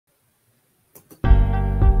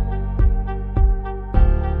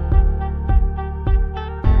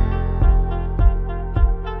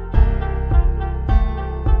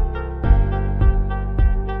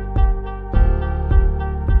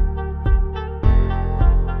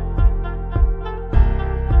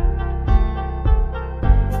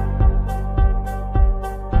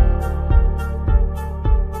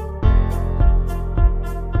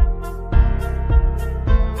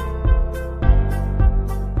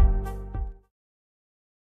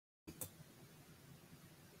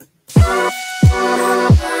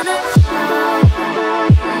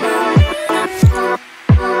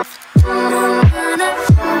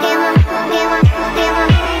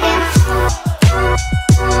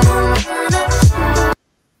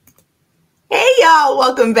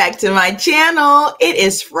welcome back to my channel. It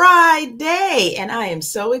is Friday and I am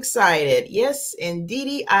so excited. Yes,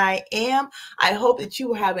 indeedy I am. I hope that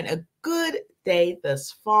you are having a good day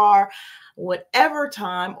thus far, whatever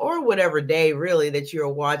time or whatever day really that you're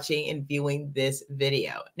watching and viewing this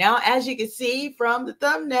video. Now, as you can see from the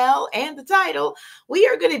thumbnail and the title, we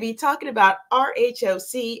are going to be talking about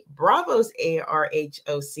RHOC, Bravo's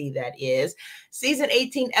RHOC, that is, Season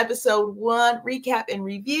 18, Episode 1, recap and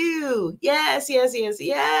review. Yes.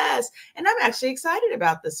 And I'm actually excited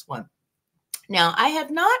about this one. Now, I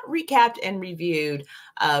have not recapped and reviewed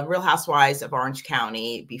Real Housewives of Orange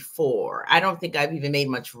County before. I don't think I've even made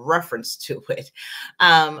much reference to it.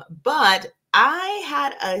 But I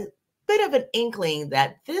had a bit of an inkling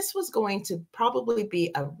that this was going to probably be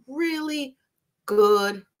a really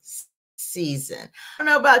good season. I don't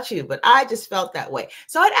know about you, but I just felt that way.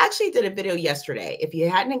 So I actually did a video yesterday. If you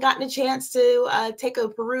hadn't gotten a chance to take a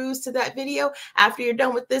peruse to that video after you're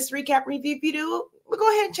done with this recap review video, we'll go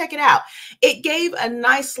ahead and check it out. It gave a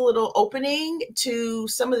nice little opening to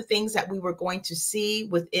some of the things that we were going to see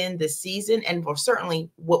within the season, and for certainly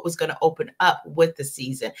what was going to open up with the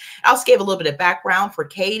season. I also gave a little bit of background for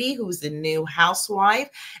Katie, who's the new housewife.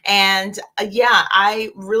 And yeah, I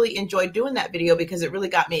really enjoyed doing that video because it really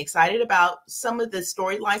got me excited about some of the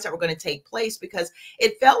storylines that were going to take place, because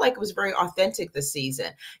it felt like it was very authentic this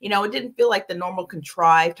season. You know, it didn't feel like the normal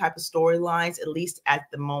contrived type of storylines, at least at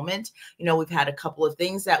the moment. You know, we've had a couple of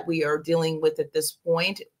things that we are dealing with at this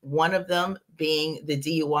point. One of them being the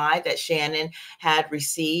DUI that Shannon had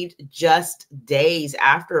received just days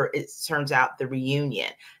after, it turns out, the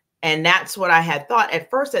reunion. And that's what I had thought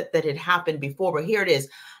at first that had happened before, but here it is.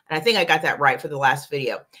 And I think I got that right for the last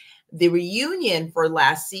video. The reunion for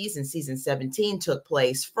last season, season 17, took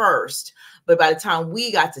place first. But by the time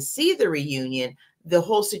we got to see the reunion, the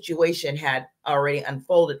whole situation had already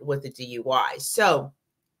unfolded with the DUI. So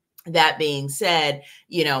that being said,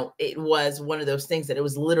 you know, it was one of those things that it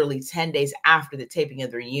was literally 10 days after the taping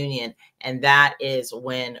of the reunion. And that is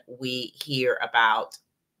when we hear about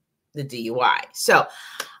the DUI. So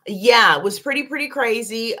yeah, it was pretty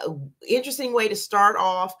crazy. Interesting way to start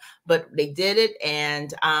off, but they did it.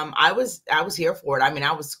 And I was here for it. I mean,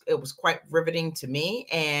 it was quite riveting to me.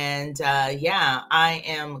 And yeah, I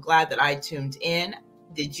am glad that I tuned in.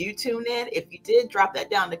 Did you tune in? If you did, drop that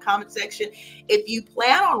down in the comment section. If you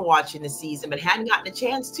plan on watching the season but hadn't gotten a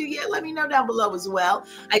chance to yet, let me know down below as well.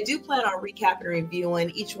 I do plan on recapping and reviewing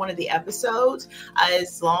each one of the episodes.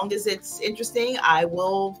 As long as it's interesting, I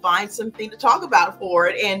will find something to talk about for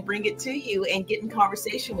it and bring it to you and get in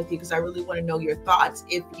conversation with you, because I really want to know your thoughts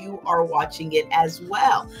if you are watching it as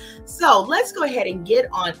well. So let's go ahead and get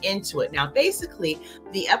on into it. Now, basically,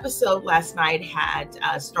 the episode last night had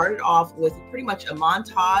started off with pretty much a montage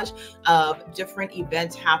of different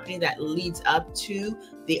events happening that leads up to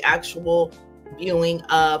the actual viewing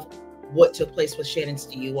of what took place with Shannon's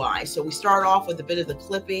DUI. So we start off with a bit of the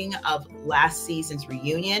clipping of last season's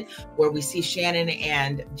reunion, where we see Shannon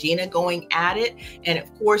and Gina going at it. And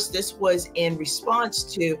of course, this was in response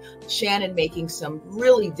to Shannon making some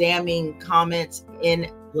really damning comments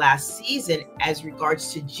in last season as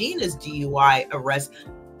regards to Gina's DUI arrest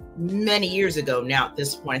many years ago now. At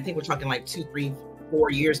this point, I think we're talking like 2, 3, 4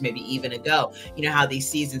 years, maybe even ago. You know how these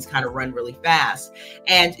seasons kind of run really fast.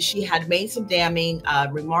 And she had made some damning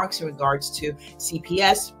remarks in regards to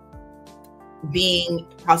CPS being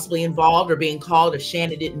possibly involved or being called if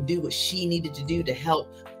Shannon didn't do what she needed to do to help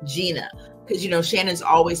Gina. Because, you know, Shannon's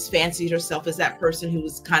always fancied herself as that person who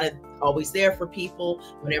was kind of always there for people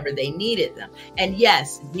whenever they needed them. And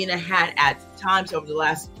yes, Gina had at times over the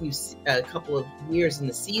last couple of years in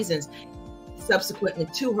the seasons, subsequently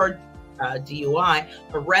to her DUI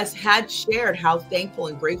arrest, had shared how thankful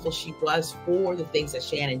and grateful she was for the things that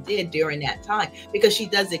Shannon did during that time, because she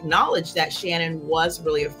does acknowledge that Shannon was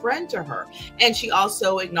really a friend to her. And she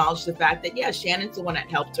also acknowledged the fact that, yeah, Shannon's the one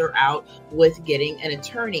that helped her out with getting an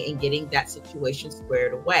attorney and getting that situation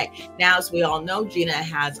squared away. Now, as we all know, Gina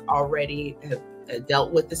has already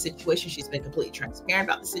dealt with the situation. She's been completely transparent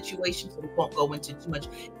about the situation, so we won't go into too much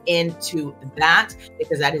into that,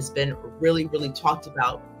 because that has been really talked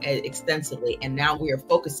about extensively. And now we are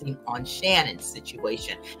focusing on Shannon's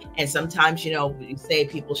situation. And sometimes, you know, we say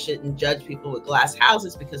people shouldn't judge people with glass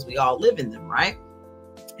houses because we all live in them, right?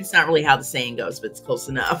 It's not really how the saying goes, but it's close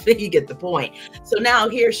enough. You get the point. So now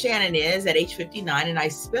here Shannon is at age 59, and I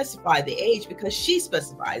specify the age because she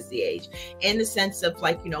specifies the age in the sense of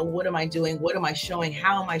like, you know, what am I doing? What am I showing?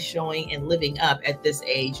 How am I showing and living up at this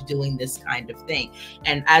age doing this kind of thing?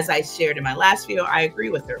 And as I shared in my last video, I agree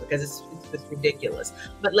with her because it's ridiculous.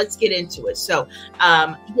 But let's get into it. So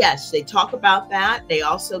yes, they talk about that. They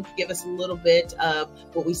also give us a little bit of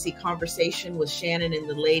what we see conversation with Shannon and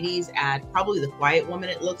the ladies at probably the Quiet Woman,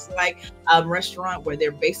 it looks like, restaurant, where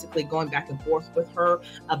they're basically going back and forth with her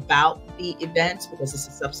about the events, because this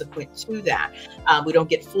is subsequent to that. We don't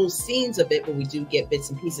get full scenes of it, but we do get bits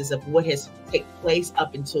and pieces of what has taken place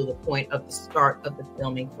up until the point of the start of the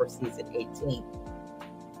filming for season 18.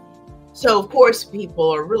 So, of course,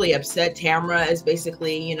 people are really upset. Tamara is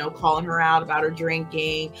basically, you know, calling her out about her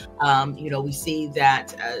drinking. You know, we see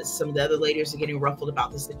that some of the other ladies are getting ruffled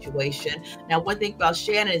about the situation. Now, one thing about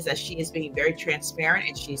Shannon is that she is being very transparent,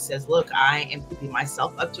 and she says, look, I am keeping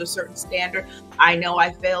myself up to a certain standard. I know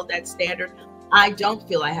I failed that standard. I don't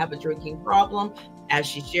feel I have a drinking problem. As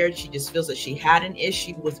she shared, she just feels that she had an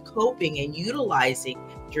issue with coping and utilizing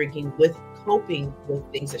drinking with coping with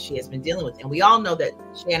things that she has been dealing with. And we all know that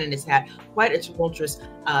Shannon has had quite a tumultuous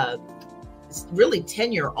really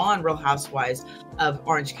tenure on Real Housewives of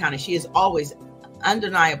Orange County. She is always,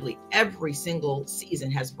 undeniably, every single season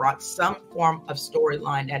has brought some form of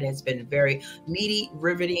storyline that has been very meaty,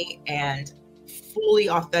 riveting, and fully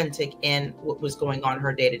authentic in what was going on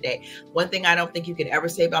her day to day. One thing I don't think you could ever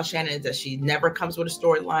say about Shannon is that she never comes with a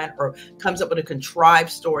storyline or comes up with a contrived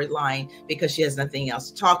storyline because she has nothing else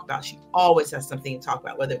to talk about. She always has something to talk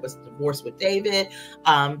about, whether it was the divorce with David,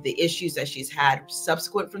 the issues that she's had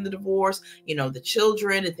subsequent from the divorce, you know, the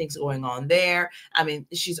children and things going on there. I mean,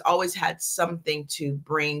 she's always had something to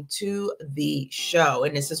bring to the show,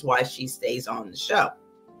 and this is why she stays on the show.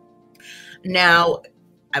 Now,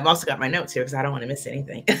 I've also got my notes here because I don't want to miss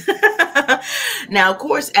anything. Now, of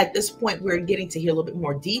course, at this point, we're getting to hear a little bit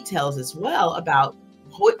more details as well about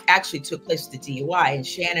what actually took place with the DUI. And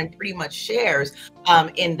Shannon pretty much shares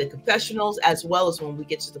in the confessionals, as well as when we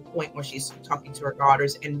get to the point where she's talking to her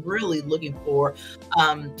daughters and really looking for,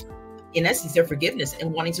 in essence, their forgiveness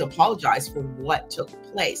and wanting to apologize for what took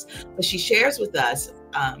place. But she shares with us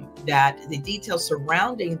that the details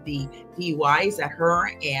surrounding the DUIs that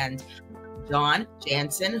her and John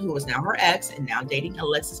Jansen, who is now her ex and now dating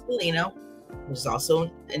Alexis Polino, which is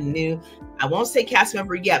also a new, I won't say cast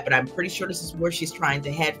member yet, but I'm pretty sure this is where she's trying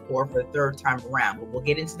to head for the third time around. But we'll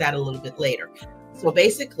get into that a little bit later. So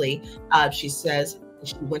basically, she says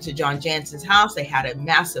she went to John Jansen's house. They had a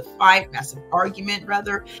massive fight, massive argument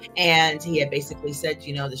rather. And he had basically said,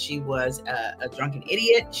 you know, that she was a drunken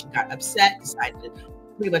idiot. She got upset, decided to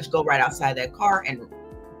pretty much go right outside that car and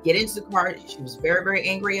get into the car. She was very, very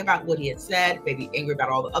angry about what he had said, maybe angry about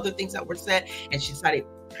all the other things that were said. And she decided,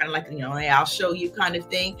 kind of like, you know, hey, I'll show you kind of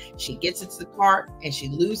thing. She gets into the car and she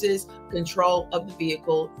loses control of the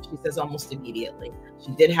vehicle. She says almost immediately.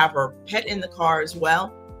 She did have her pet in the car as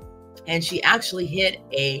well. And she actually hit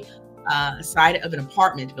a side of an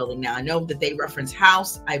apartment building. Now, I know that they reference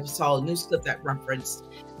house. I saw a news clip that referenced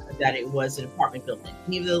that it was an apartment building.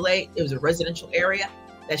 Nevertheless, it was a residential area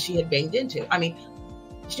that she had banged into. I mean,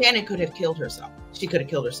 Shannon could have killed herself. She could have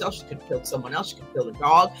killed herself. She could have killed someone else. She could have killed a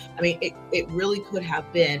dog. I mean, it really could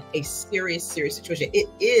have been a serious, serious situation. It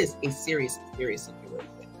is a serious, serious situation.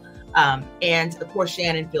 And of course,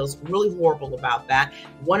 Shannon feels really horrible about that.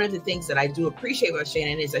 One of the things that I do appreciate about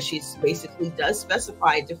Shannon is that she basically does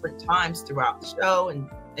specify at different times throughout the show, and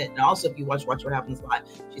also if you watch What Happens Live,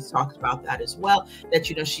 she's talked about that as well, that,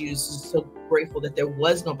 you know, she was so grateful that there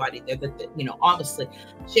was nobody there, that you know, honestly,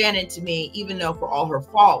 Shannon, to me, even though for all her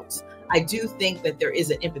faults, I do think that there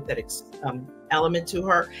is an empathetic element to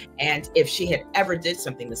her. And if she had ever did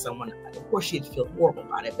something to someone, of course, she'd feel horrible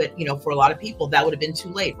about it. But, you know, for a lot of people, that would have been too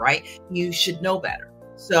late, right? You should know better.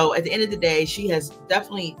 So at the end of the day, she has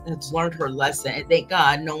definitely learned her lesson. And thank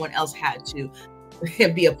God no one else had to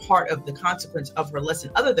be a part of the consequence of her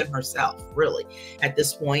lesson other than herself, really, at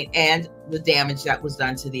this point, and the damage that was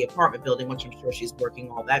done to the apartment building, which I'm sure she's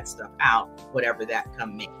working all that stuff out, whatever that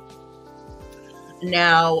come may.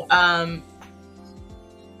 Now,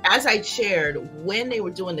 as I shared, when they were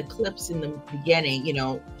doing the clips in the beginning, you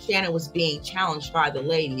know, Shannon was being challenged by the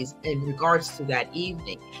ladies in regards to that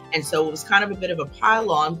evening. And so it was kind of a bit of a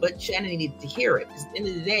pile on, but Shannon needed to hear it. Because at the end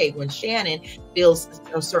of the day, when Shannon feels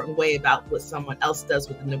a certain way about what someone else does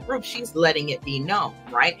within the group, she's letting it be known,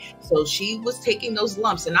 right? So she was taking those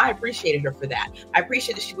lumps, and I appreciated her for that. I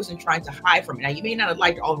appreciate that she wasn't trying to hide from it. Now, you may not have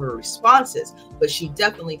liked all her responses, but she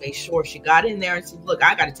definitely made sure she got in there and said, look,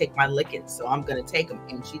 I got to take my lickings, so I'm going to take them.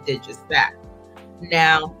 And she did just that.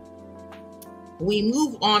 Now, we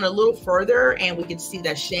move on a little further and we can see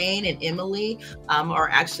that Shane and Emily are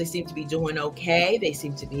actually seem to be doing okay. They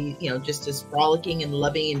seem to be, just as frolicking and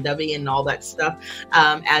loving and dovey and all that stuff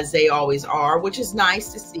as they always are, which is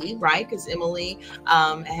nice to see, right? Because Emily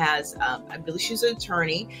has, I believe she's an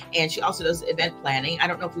attorney, and she also does event planning. I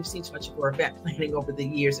don't know if we've seen too much of her event planning over the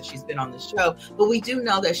years that she's been on the show, but we do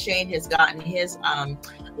know that Shane has gotten his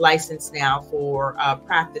license now for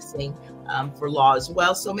practicing for law as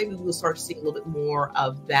well. So maybe we'll start to see a little bit more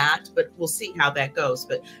of that, but we'll see how that goes.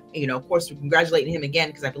 But, of course, we're congratulating him again,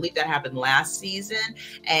 because I believe that happened last season.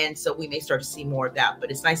 And so we may start to see more of that,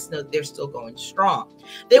 but it's nice to know that they're still going strong.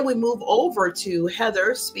 Then we move over to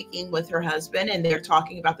Heather speaking with her husband, and they're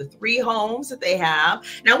talking about the 3 homes that they have.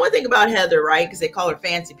 Now, one thing about Heather, right, because they call her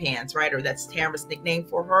Fancy Pants, right, or that's Tamara's nickname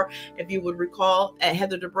for her, if you would recall,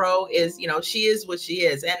 Heather Dubrow is, she is what she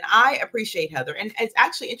is. And I appreciate Heather. And it's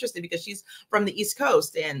actually interesting because she's from the East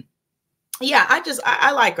Coast, and yeah,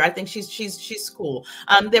 I like her. I think she's cool.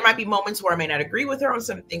 There might be moments where I may not agree with her on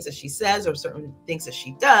some things that she says or certain things that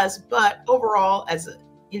she does, but overall, as an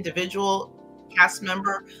individual cast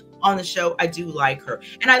member on the show, I do like her,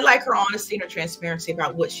 and I like her honesty and her transparency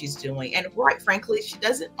about what she's doing. And quite frankly, she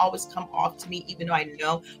doesn't always come off to me, even though I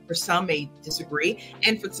know for some may disagree,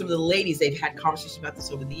 and for some of the ladies, they've had conversations about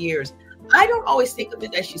this over the years. I don't always think of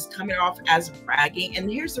it that she's coming off as bragging. And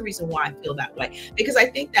here's the reason why I feel that way. Because I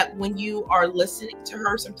think that when you are listening to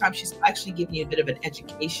her, sometimes she's actually giving you a bit of an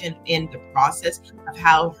education in the process of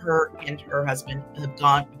how her and her husband have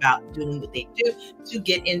gone about doing what they do to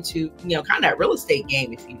get into, kind of that real estate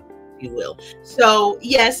game, if you will. So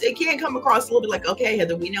yes, it can come across a little bit like, okay,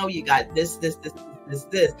 Heather, we know you got this.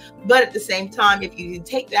 But at the same time, if you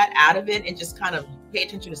take that out of it and just kind of pay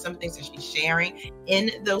attention to some things that she's sharing in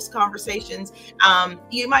those conversations,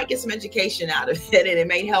 you might get some education out of it, and it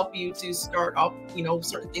may help you to start off,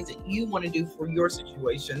 certain things that you want to do for your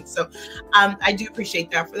situation. So I do appreciate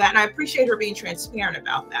that for that. And I appreciate her being transparent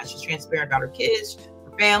about that. She's transparent about her kids,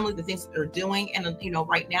 her family, the things that they're doing. And,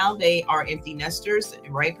 right now they are empty nesters,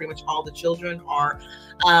 right? Pretty much all the children are,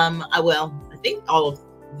 I think all of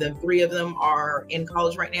the 3 of them are in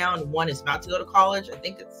college right now, and 1 is about to go to college. I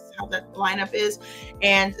think that's how that lineup is.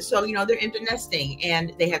 And so, they're empty nesting,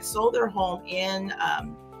 and they had sold their home in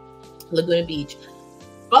Laguna Beach,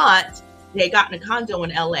 but they got in a condo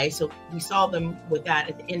in LA. So we saw them with that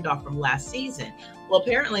at the end off from last season. Well,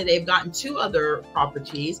 apparently they've gotten 2 other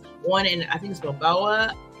properties, one in, I think it's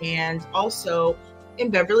Balboa, and also in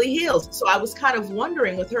Beverly Hills. So I was kind of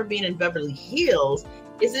wondering, with her being in Beverly Hills,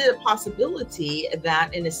 is it a possibility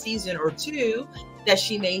that in a season or 2 that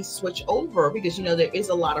she may switch over? Because, there is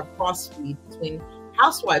a lot of crossfeed between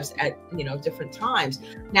housewives at, different times.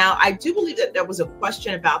 Now, I do believe that there was a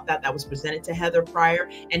question about that was presented to Heather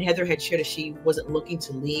prior, and Heather had shared that she wasn't looking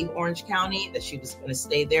to leave Orange County, that she was going to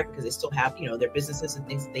stay there because they still have, their businesses and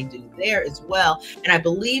things that they do there as well. And I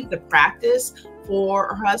believe the practice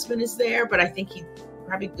for her husband is there, but I think he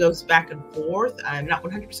probably goes back and forth. I'm not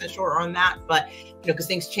 100% sure on that, but because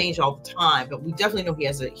things change all the time. But we definitely know he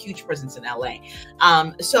has a huge presence in LA.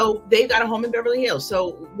 So they've got a home in Beverly Hills.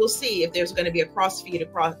 So we'll see if there's going to be a crossfeed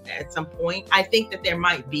across at some point. I think that there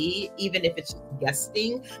might be, even if it's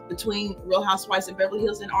guesting between Real Housewives of Beverly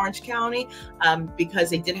Hills and Orange County, because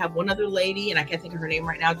they did have one other lady, and I can't think of her name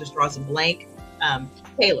right now, just draws a blank.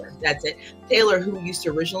 Taylor, that's it. Taylor, who used to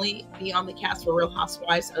originally be on the cast for Real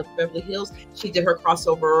Housewives of Beverly Hills, she did her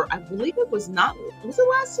crossover. I believe was it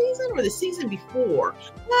last season or the season before?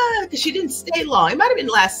 Because she didn't stay long. It might have been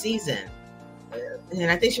last season. And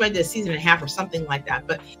I think she might do a season and a half or something like that,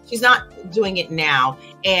 but she's not doing it now.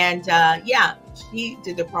 And yeah, she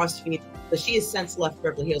did the crossfeed, but she has since left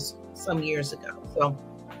Beverly Hills some years ago. So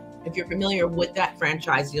if you're familiar with that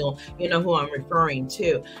franchise, you'll know who I'm referring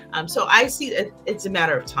to. So I see that it's a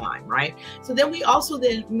matter of time, right? So then we also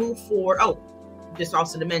then move forward. Oh, just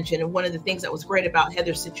also to mention, and one of the things that was great about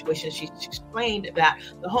Heather's situation, she explained that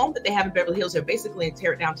the home that they have in Beverly Hills, they're basically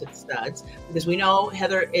tear it down to the studs, because we know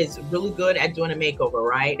Heather is really good at doing a makeover,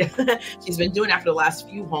 right? She's been doing after the last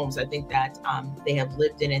few homes, I think, that they have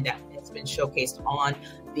lived in and that has been showcased on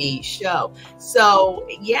the show. So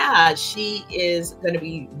yeah, she is going to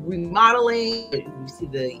be remodeling. You see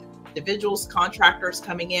the individuals, contractors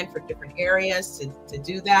coming in for different areas to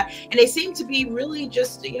do that. And they seem to be really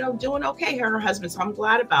just, doing okay, her and her husband. So I'm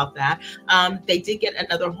glad about that. They did get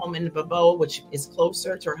another home in Balboa, which is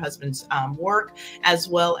closer to her husband's work, as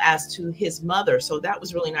well as to his mother. So that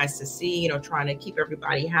was really nice to see, trying to keep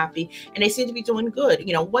everybody happy. And they seem to be doing good.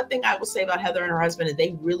 One thing I will say about Heather and her husband is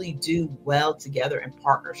they really do well together in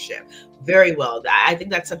partnership. Very well. I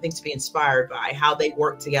think that's something to be inspired by, how they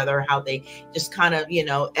work together, how they just kind of,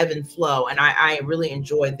 ebb and flow. And I really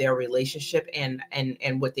enjoyed their relationship and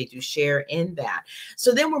what they do share in that.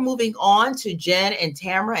 So then we're moving on to Jen and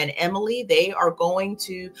Tamara and Emily. They are going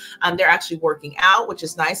to, they're actually working out, which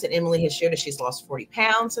is nice. And Emily has shared that she's lost 40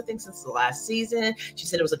 pounds, I think, since the last season. She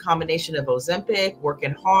said it was a combination of Ozempic,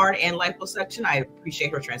 working hard, and liposuction. I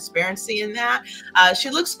appreciate her transparency in that.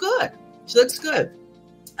 She looks good. She looks good.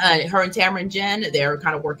 Her and Tamara and Jen, they're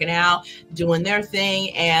kind of working out, doing their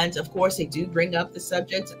thing. And of course, they do bring up the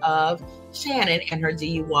subject of Shannon and her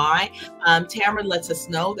DUI. Tamara lets us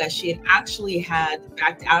know that she had actually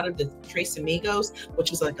backed out of the Tres Amigos, which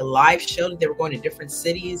was like a live show that they were going to different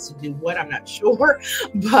cities to do what, I'm not sure.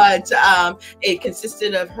 But it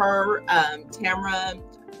consisted of her, Tamara,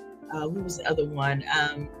 who was the other one?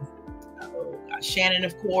 Shannon,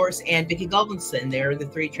 of course, and Vicky Goldinson. They're the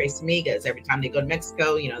three Tres Amigas. Every time they go to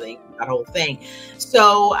Mexico, they that whole thing.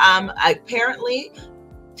 So apparently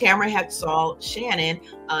Tamara had saw Shannon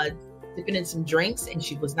dipping in some drinks, and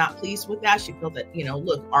she was not pleased with that. She felt that,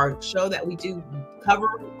 look, our show that we do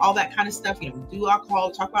cover all that kind of stuff, we do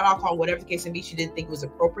alcohol, talk about alcohol, whatever the case may be. She didn't think it was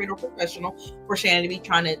appropriate or professional for Shannon to be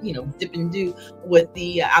trying to, dip and do with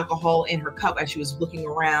the alcohol in her cup as she was looking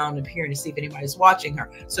around and peering to see if anybody's watching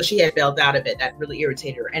her. So she had bailed out of it. That really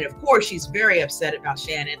irritated her. And of course, she's very upset about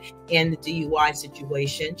Shannon and the DUI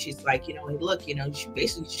situation. She's like, hey, look, she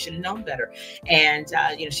basically should have known better. And,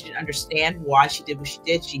 she didn't understand why she did what she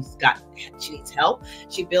did. She needs help,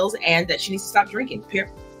 she feels, and that she needs to stop drinking.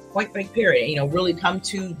 Point blank period. Really come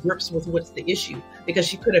to grips with what's the issue, because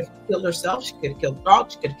she could have killed herself, she could have killed the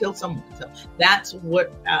dog, she could have killed someone. So that's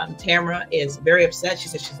what Tamara is very upset. She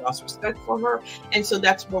said she's lost respect for her, and so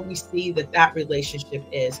that's where we see that relationship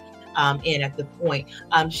is in at the point.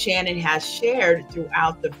 Shannon has shared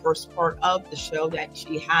throughout the first part of the show that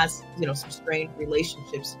she has, some strained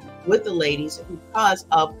relationships with the ladies because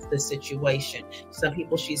of the situation. Some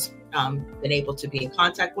people she's been able to be in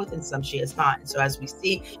contact with, and some she has not. And so as we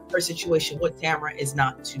see, her situation with Tamara is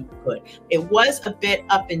not too good. It was a bit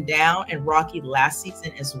up and down and rocky last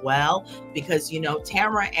season as well, because,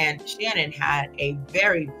 Tamara and Shannon had a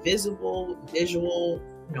very visual,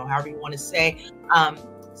 however you want to say,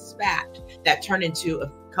 spat that turned into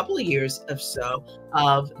a couple of years of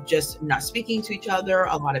just not speaking to each other,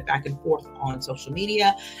 a lot of back and forth on social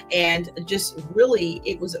media, and just really,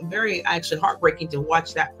 it was very actually heartbreaking to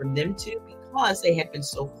watch that from them two, because they had been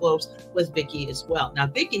so close with Vicky as well. Now,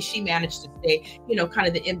 Vicky, she managed to stay, kind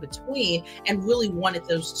of the in-between, and really wanted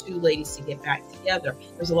those two ladies to get back together.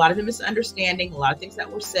 There's a lot of misunderstanding, a lot of things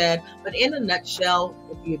that were said, but in a nutshell,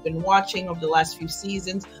 if you've been watching over the last few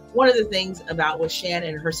seasons, one of the things about what Shannon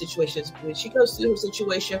and her situation is, when she goes through her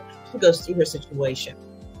situation, she goes through her situation.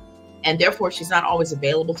 And therefore, she's not always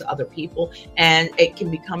available to other people. And it can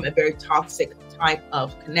become a very toxic type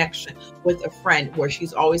of connection with a friend, where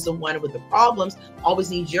she's always the one with the problems, always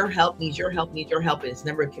needs your help, and it's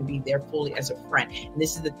never can be there fully as a friend. And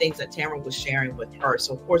this is the things that Tamara was sharing with her.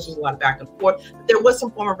 So of course, there's a lot of back and forth. There was some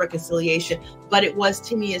form of reconciliation, but it was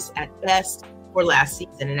tenuous at best for last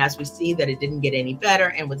season. And as we see that it didn't get any better,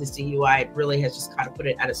 and with this DUI, it really has just kind of put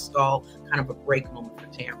it at a stall, kind of a break moment for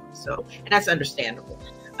Tamara. So, and that's understandable.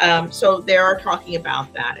 So they are talking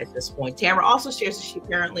about that at this point. Tamara also shares that she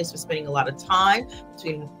apparently has been spending a lot of time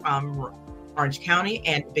between Orange County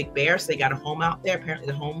and Big Bear. So they got a home out there. Apparently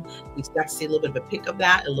the home, we got to see a little bit of a pic of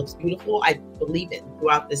that. It looks beautiful. I believe it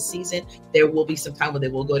throughout this season, there will be some time where they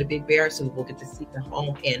will go to Big Bear. So we'll get to see the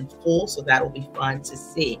home in full. So that will be fun to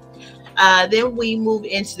see. Then we move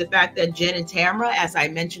into the fact that Jen and Tamara, as I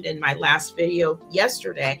mentioned in my last video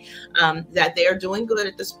yesterday, that they are doing good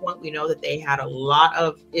at this point. We know that they had a lot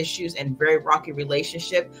of issues and very rocky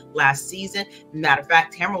relationship last season. Matter of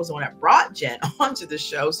fact, Tamara was the one that brought Jen onto the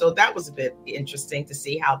show. So that was a bit interesting to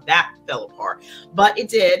see how that fell apart. But it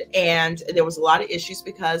did. And there was a lot of issues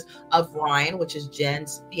because of Ryan, which is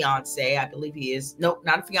Jen's fiance. I believe he is. Nope,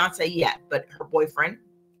 not a fiance yet, but her boyfriend.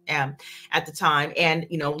 At the time, and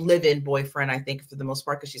live-in boyfriend, I think, for the most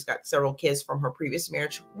part, because she's got several kids from her previous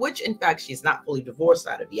marriage, which in fact she's not fully divorced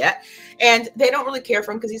out of yet, and they don't really care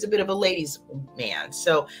for him because he's a bit of a ladies man.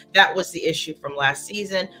 So that was the issue from last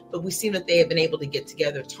season, but we see that they have been able to get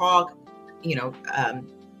together, talk.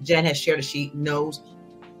 Jen has shared that she knows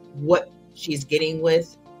what she's getting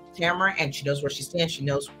with Tamara, and she knows where she stands. She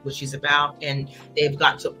knows what she's about, and they've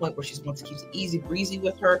gotten to a point where she's wants to keep it easy breezy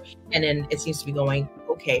with her, and then it seems to be going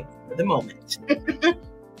okay for the moment.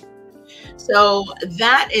 So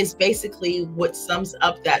that is basically what sums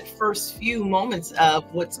up that first few moments of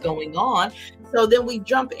what's going on. So then we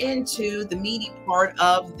jump into the meaty part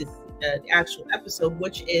of the actual episode,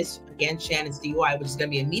 which is, again, Shannon's DUI, which is going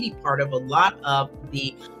to be a meaty part of a lot of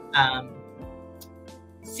the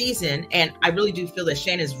season. And I really do feel that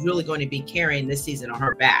Shannon's really going to be carrying this season on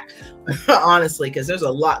her back, honestly, because there's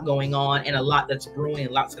a lot going on and a lot that's brewing, and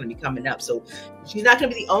a lot's going to be coming up. So she's not going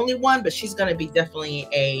to be the only one, but she's going to be definitely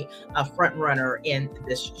a front runner in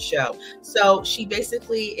this show. So she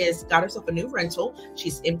basically got herself a new rental.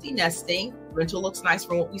 She's empty nesting. Rental looks nice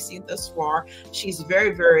from what we've seen thus far. She's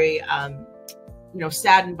very, very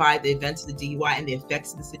saddened by the events of the DUI and the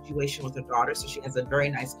effects of the situation with her daughter. So she has a very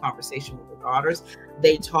nice conversation with her daughters.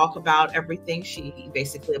 They talk about everything. She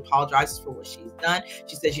basically apologizes for what she's done.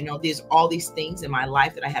 She says, there's all these things in my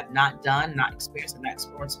life that I have not done, not experienced. I've not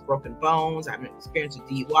experienced broken bones. I haven't experienced a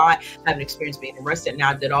DUI. I haven't experienced being arrested. Now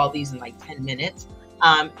I did all these in like 10 minutes.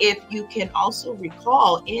 If you can also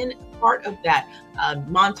recall, in part of that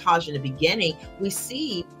montage in the beginning, we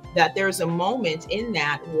see that there's a moment in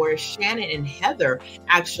that where Shannon and Heather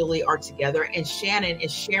actually are together, and Shannon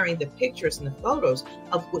is sharing the pictures and the photos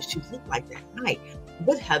of what she looked like that night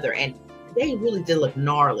with Heather, and they really did look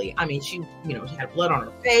gnarly. I mean, she had blood on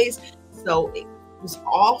her face, so it was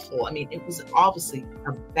awful. I mean, it was obviously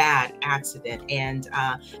a bad accident, and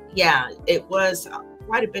it was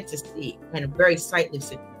quite a bit to see, and a very sightly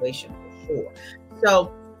situation for sure.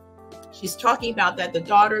 So she's talking about that. The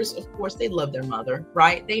daughters, of course, they love their mother,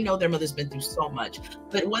 right? They know their mother's been through so much.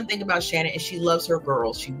 But one thing about Shannon is she loves her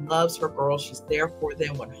girls. She loves her girls. She's there for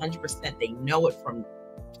them 100%. They know it from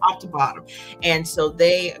top to bottom. And so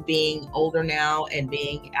they, being older now and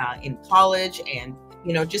being in college, and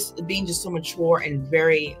just being just so mature and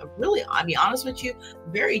very, really, I mean, honest with you,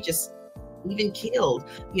 very just even killed,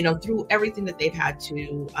 through everything that they've had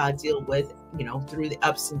to deal with, through the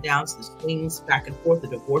ups and downs, the swings back and forth, the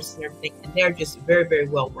divorce and everything. And they're just very, very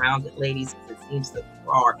well-rounded ladies, as it seems that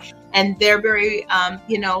they are. And they're very,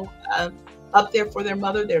 up there for their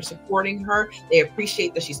mother. They're supporting her. They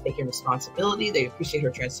appreciate that she's taking responsibility. They appreciate her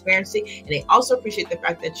transparency. And they also appreciate the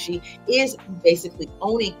fact that she is basically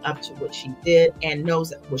owning up to what she did and knows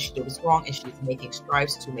that what she did was wrong, and she's making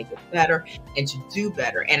strides to make it better and to do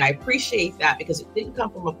better. And I appreciate that, because it didn't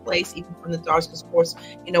come from a place, even from the daughters, because of course,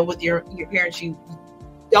 with your parents, you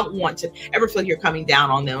don't want to ever feel you're coming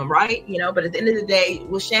down on them, right? But at the end of the day,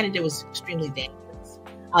 what Shannon did was extremely dangerous,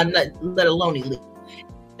 let alone illegal.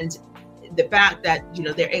 And the fact that,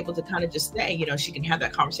 they're able to kind of just say, she can have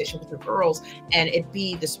that conversation with her girls, and it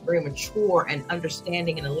be this very mature and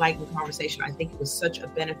understanding and enlightened conversation. I think it was such a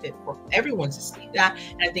benefit for everyone to see that.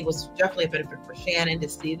 And I think it was definitely a benefit for Shannon to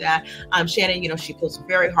see that. Shannon, she feels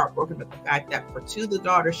very heartbroken about the fact that for two of the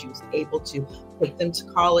daughters, she was able to take them to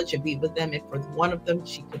college and be with them. And for one of them,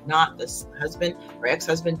 she could not. This husband, her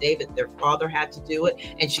ex-husband, David, their father, had to do it.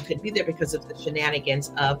 And she couldn't be there because of the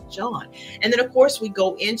shenanigans of John. And then, of course, we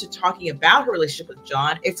go into talking about her relationship with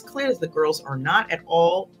John. It's clear that the girls are not at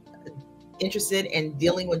all interested in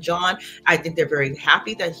dealing with John. I think they're very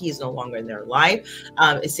happy that he is no longer in their life.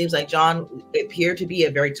 It seems like John appeared to be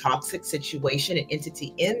a very toxic situation, an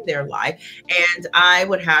entity in their life. And I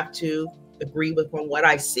would have to agree with, from what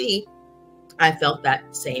I see, I felt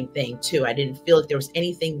that same thing too. I didn't feel like there was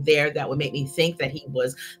anything there that would make me think that he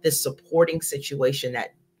was this supporting situation that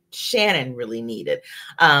Shannon really needed.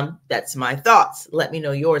 That's my thoughts. Let me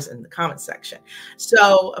know yours in the comment section.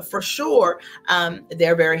 So for sure,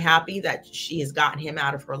 they're very happy that she has gotten him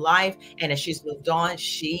out of her life. And as she's moved on,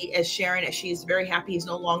 she is sharing that she is very happy he's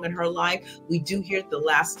no longer in her life. We do hear the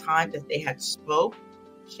last time that they had spoke,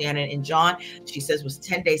 Shannon and John, she says, was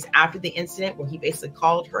 10 days after the incident, where he basically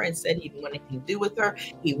called her and said he didn't want anything to do with her.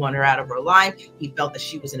 He wanted her out of her life. He felt that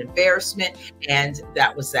she was an embarrassment, and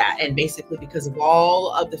that was that. And basically because of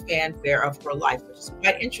all of the fanfare of her life, which is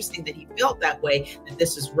quite interesting that he felt that way, that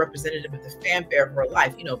this is representative of the fanfare of her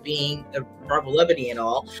life, being the Marvelity and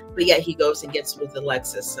all, but yet he goes and gets with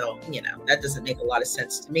Alexis. So, that doesn't make a lot of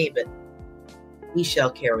sense to me, but we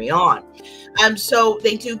shall carry on. So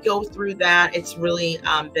they do go through that. It's really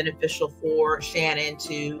beneficial for Shannon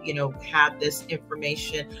to, have this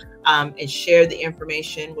information and share the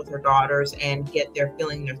information with her daughters and get their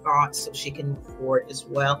feeling, their thoughts, so she can move forward as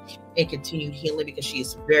well and continue healing, because she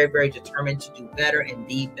is very, very determined to do better and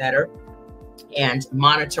be better. and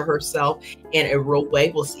monitor herself in a real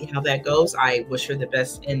way. We'll see how that goes. I wish her the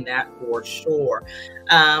best in that for sure.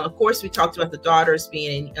 Of course, we talked about the daughters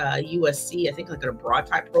being in USC, I think like an abroad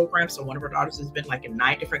type program. So one of her daughters has been like in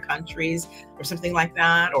 9 different countries or something like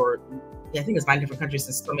that, or yeah, I think it's 9 different countries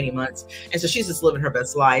in so many months. And so she's just living her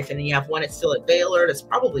best life. And then you have one that's still at Baylor that's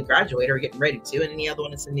probably graduated or getting ready to, and then the other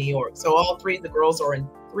one is in New York. So all 3 of the girls are in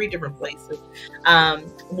 3 different places.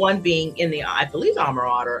 One being in the, I believe, alma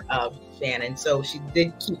mater of Shannon. So she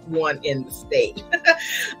did keep one in the state.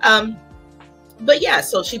 But yeah,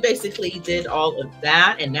 so she basically did all of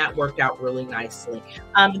that, and that worked out really nicely.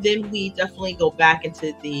 Then we definitely go back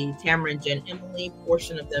into the Tamara and Jen Emily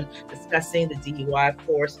portion of them discussing the DUI, of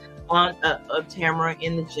course, on of Tamara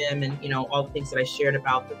in the gym, and all the things that I shared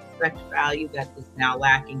about the respect value that is now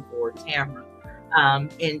lacking for Tamara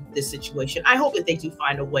in this situation. I hope that they do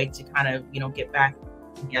find a way to kind of get back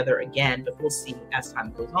together again, but we'll see as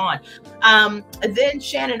time goes on. Then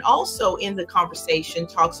Shannon also in the conversation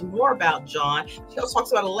talks more about John. She also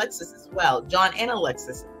talks about Alexis as well, John and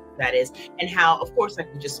Alexis, that is, and how, of course,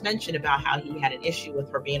 like we just mentioned about how he had an issue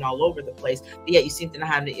with her being all over the place, but yet you seem to not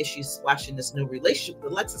have the issue splashing this new relationship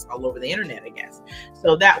with Alexis all over the internet, I guess.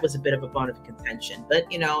 So that was a bit of a bone of contention. But, at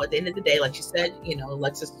the end of the day, like she said,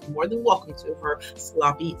 Alexis is more than welcome to her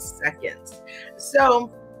sloppy seconds.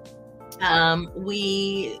 So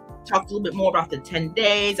we talked a little bit more about the 10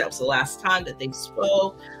 days. That was the last time that they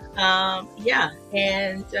spoke. Yeah.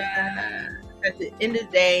 And at the end of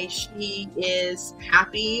the day, she is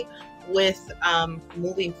happy with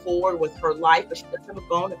moving forward with her life, but she does have a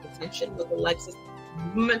bone of contention with Alexis,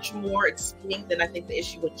 much more exceeding than I think the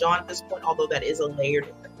issue with John at this point, although that is a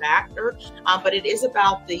layered factor. But it is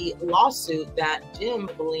about the lawsuit that Jim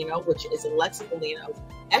Bellino, which is Alexis Bellino's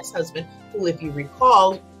ex-husband, who, if you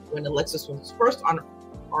recall, when Alexis was first on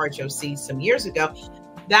RHOC some years ago,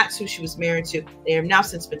 that's who she was married to. They have now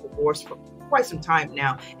since been divorced for quite some time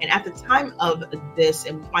now. And at the time of this,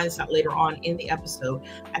 and we find this out later on in the episode,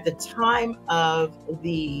 at the time of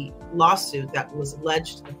the lawsuit that was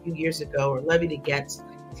alleged a few years ago or levied against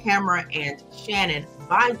Tamara and Shannon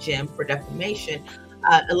by Jim for defamation,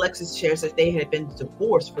 Alexis shares that they had been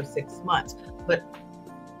divorced for 6 months. But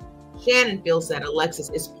Shannon feels that Alexis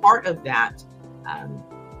is part of that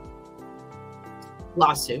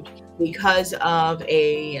lawsuit because of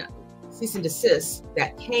a cease and desist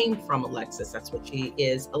that came from Alexis. That's what she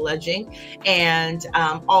is alleging. And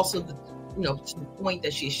also, to the point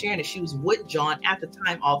that she's sharing, that she was with John at the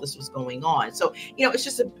time all this was going on. So, it's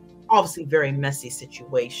just obviously very messy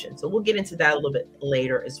situation. So we'll get into that a little bit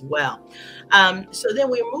later as well. So then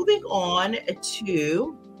we're moving on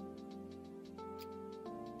to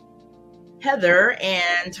Heather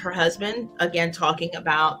and her husband, again, talking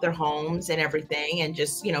about their homes and everything, and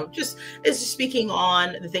just speaking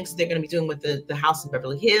on the things that they're going to be doing with the house in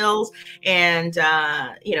Beverly Hills, and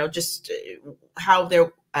just how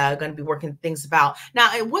they're going to be working things about. Now,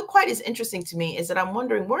 and what quite is interesting to me is that I'm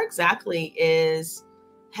wondering, where exactly is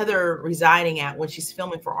Heather residing at when she's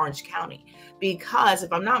filming for Orange County? Because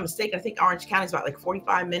if I'm not mistaken, I think Orange County is about like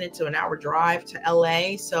 45 minutes to an hour drive to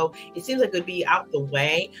LA. So it seems like it would be out the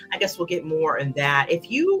way. I guess we'll get more in that. If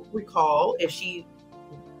you recall, if she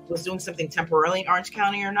was doing something temporarily in Orange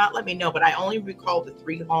County or not, let me know. But I only recall the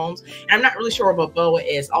 3 homes. And I'm not really sure where Balboa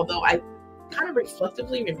is, although I kind of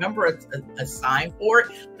reflectively remember a sign for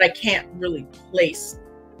it, but I can't really place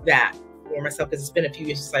that for myself because it's been a few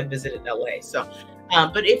years since I visited LA. So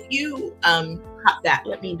but if you caught that,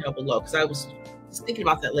 let me know below, because I was just thinking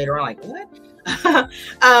about that later on, like, what?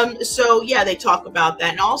 So yeah, they talk about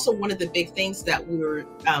that. And also one of the big things that we were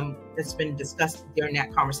that's been discussed during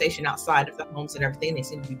that conversation outside of the homes and everything, they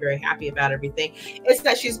seem to be very happy about everything, is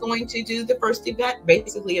that she's going to do the first event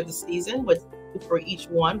basically of the season for each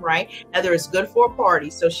one, right? Heather is good for a party,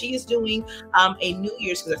 so she is doing a New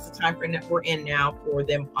Year's, because that's the time frame that we're in now for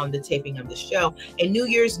them on the taping of the show, a New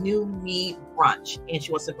Year's New Me brunch, and she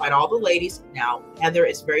wants to invite all the ladies. Now, Heather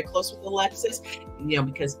is very close with Alexis,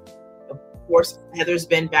 because of course Heather's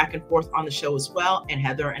been back and forth on the show as well, and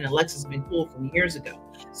Heather and Alexis have been cool from years ago.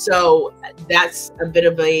 So that's a bit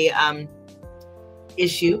of a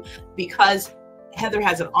issue, because Heather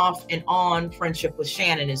has an off and on friendship with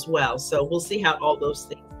Shannon as well. So we'll see how all those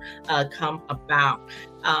things come about.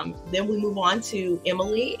 Then we move on to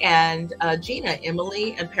Emily and Gina.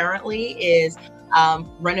 Emily apparently is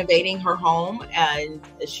renovating her home, and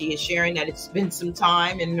she is sharing that it's been some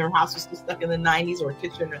time and her house was still stuck in the 90s, or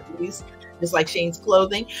kitchen at least, just like Shane's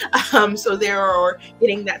clothing. So they are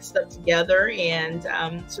getting that stuff together, and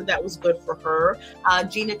so that was good for her.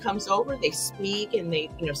 Gina comes over, they speak, and they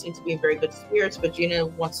seem to be in very good spirits, but Gina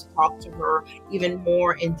wants to talk to her even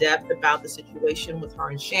more in depth about the situation with her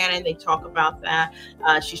and Shannon. They talk about that.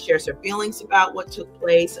 She shares her feelings about what took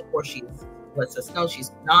place. Of course, she lets us know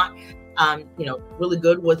she's not really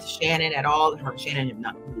good with Shannon at all. Her and Shannon have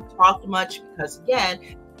not really talked much because, again,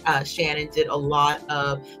 Shannon did a lot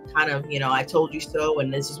of kind of, I told you so,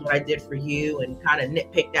 and this is what I did for you, and kind of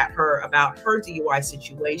nitpicked at her about her DUI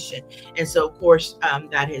situation. And so, of course,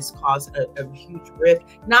 that has caused a huge rift.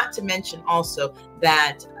 Not to mention also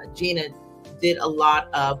that Gina did a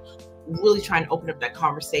lot of really trying to open up that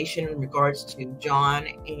conversation in regards to John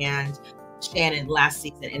and Shannon last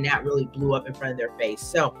season, and that really blew up in front of their face.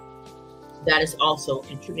 So that is also a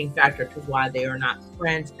contributing factor to why they are not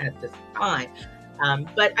friends at this time.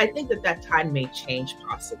 But I think that time may change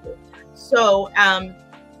possibly. So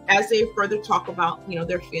as they further talk about,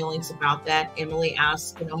 their feelings about that, Emily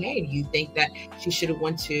asks, hey, do you think that she should have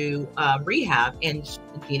went to rehab? And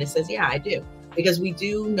Gina says, yeah, I do. Because we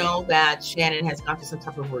do know that Shannon has gone to some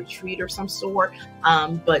type of retreat or some sort,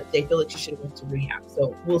 but they feel like she should have went to rehab.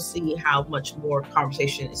 So we'll see how much more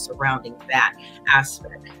conversation is surrounding that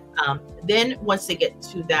aspect. Then once they get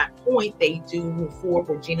to that point, they do move forward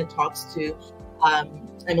where Gina talks to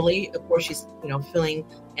Emily. Of course, she's feeling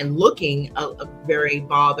and looking very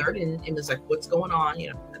bothered, and Emily's like, what's going on?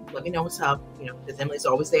 Let me know what's up, because Emily's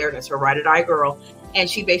always there. That's her ride or die girl. And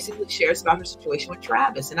she basically shares about her situation with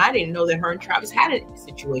Travis. And I didn't know that her and Travis had a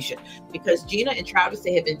situation, because Gina and Travis,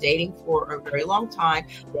 they have been dating for a very long time.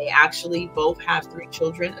 They actually both have 3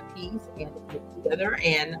 children apiece, and they live together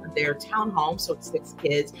in their townhome. So it's 6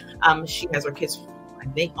 kids. She has her kids, I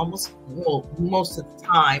think, most of the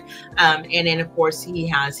time. And then, of course, he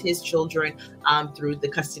has his children through the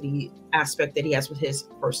custody aspect that he has with his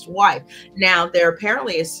first wife. Now, there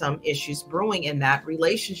apparently is some issues brewing in that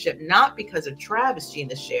relationship, not because of Travis,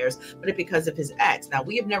 Gina shares, but because of his ex. Now,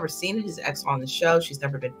 we have never seen his ex on the show. She's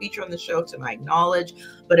never been featured on the show, to my knowledge,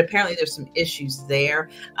 but apparently there's some issues there.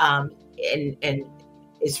 And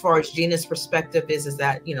as far as Gina's perspective is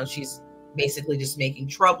that, she's basically just making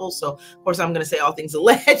trouble. So of course I'm going to say all things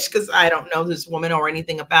alleged, because I don't know this woman or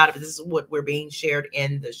anything about it, but this is what we're being shared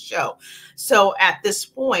in the show. So at this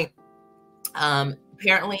point,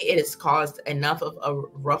 apparently it has caused enough of a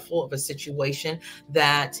ruffle of a situation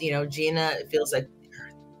that, Gina feels like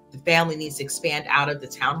the family needs to expand out of the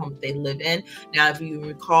townhome that they live in. Now, if you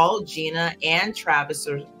recall, Gina and Travis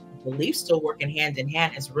are, I believe, still working hand in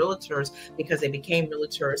hand as realtors, because they became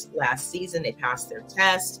realtors last season. They passed their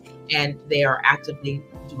test and they are actively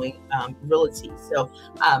doing realty. So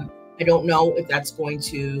I don't know if that's going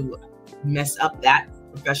to mess up that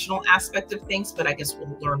professional aspect of things, but I guess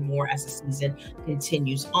we'll learn more as the season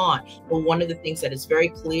continues on. But one of the things that is very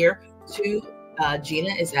clear to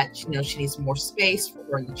Gina is that she needs more space for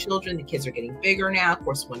her and the children. The kids are getting bigger now. Of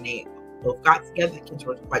course, when they both got together, the kids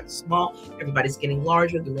were quite small. Everybody's getting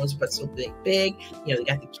larger. The rooms are so big. They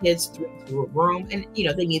got the kids through a room, and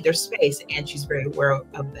they need their space. And she's very aware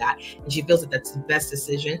of that. And she feels that that's the best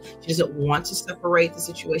decision. She doesn't want to separate the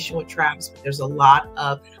situation with Travis, but there's a lot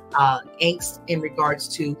of angst in regards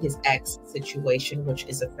to his ex situation, which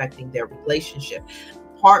is affecting their relationship.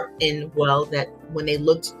 Part in, that when they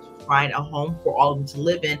looked to find a home for all of them to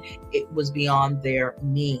live in, it was beyond their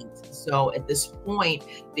means. So at this point,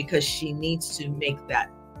 because she needs to make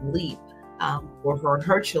that leap for her and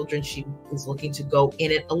her children, she is looking to go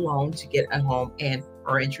in it alone to get a home, and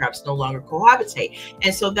her and Travis no longer cohabitate.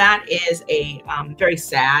 And so that is a very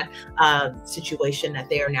sad situation that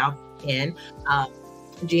they are now in.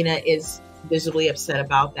 Gina is visibly upset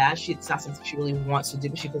about that. It's not something she really wants to do,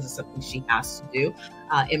 but she feels it's something she has to do.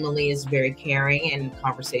 Emily is very caring and in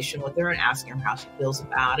conversation with her and asking her how she feels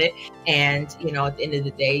about it. And, at the end of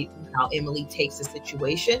the day, how Emily takes the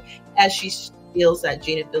situation, as she feels that,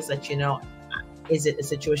 Gina feels that, is it a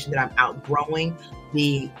situation that I'm outgrowing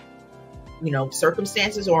the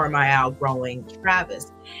circumstances, or am I outgrowing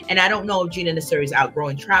Travis? And I don't know if Gina necessarily is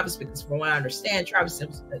outgrowing Travis, because from what I understand, Travis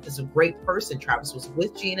is a great person. Travis was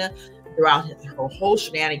with Gina throughout her whole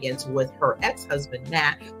shenanigans with her ex-husband,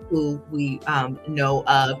 Matt, who we know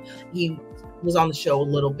of. He was on the show a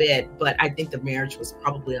little bit, but I think the marriage was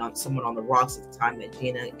probably somewhat on the rocks at the time that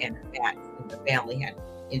Gina and Matt and the family had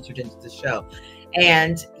entered into the show.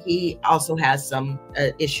 And he also has some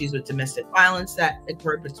issues with domestic violence that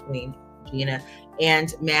occurred between Gina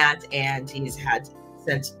and Matt, and he's had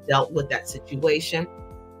since dealt with that situation.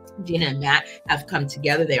 Gina and Matt have come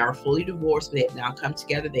together. They are fully divorced, but they have now come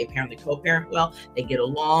together. They apparently co-parent well. They get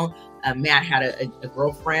along. Matt had a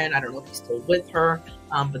girlfriend. I don't know if he's still with her,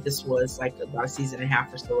 but this was like about a season and a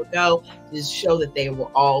half or so ago. To show that they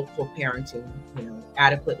were all co-parenting,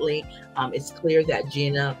 adequately. It's clear that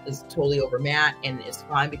Gina is totally over Matt, and it's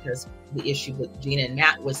fine because the issue with Gina and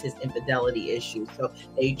Matt was his infidelity issue. So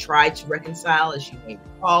they tried to reconcile, as you may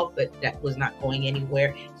recall, but that was not going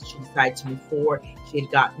anywhere. So she decided to move forward. She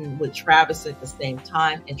had gotten with Travis at the same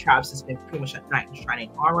time, and Travis has been pretty much a knight in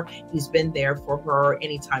shining armor. He's been there for her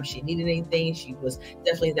anytime she needed anything. She was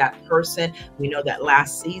definitely that person. We know that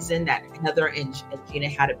last season that Heather and Gina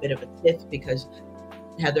had a bit of a tiff because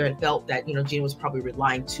Heather had felt that, Gina was probably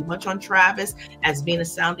relying too much on Travis as being a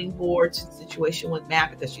sounding board to the situation with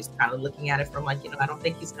Matt, because she's kind of looking at it from like, I don't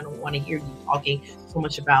think he's going to want to hear you talking so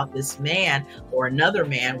much about this man or another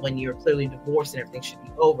man when you're clearly divorced and everything should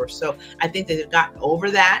be over. So I think that they've gotten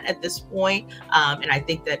over that at this point. And I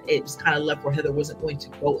think that it was kind of left where Heather wasn't going to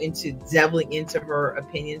go into delving into her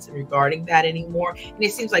opinions regarding that anymore. And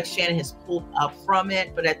it seems like Shannon has pulled up from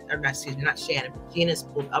it, but not Shannon, but Gina's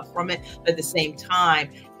pulled up from it. But at the same time,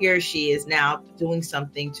 here she is now doing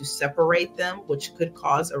something to separate them, which could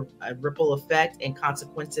cause a ripple effect and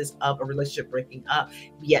consequences of a relationship breaking up.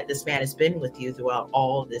 Yet this man has been with you throughout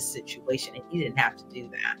all of this situation, and he didn't have to do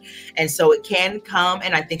that. And so it can come,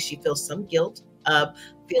 and I think she feels some guilt of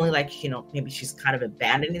feeling like, maybe she's kind of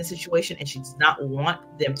abandoning the situation and she does not want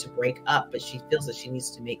them to break up, but she feels that she needs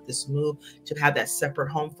to make this move to have that separate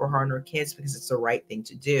home for her and her kids because it's the right thing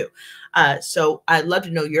to do. So I'd love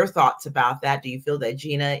to know your thoughts about that. Do you feel that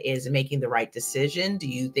Gina is making the right decision? Do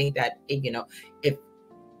you think that, if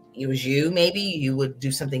it was you, maybe you would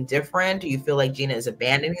do something different? Do you feel like Gina is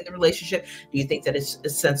abandoning the relationship? Do you think that it's a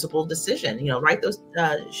sensible decision? Write those,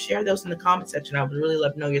 share those in the comment section. I would really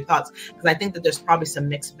love to know your thoughts, because I think that there's probably some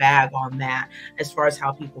mixed bag on that as far as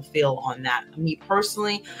how people feel on that. Me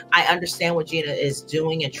personally, I understand what Gina is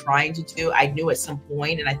doing and trying to do. I knew at some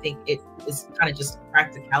point, and I think it is kind of just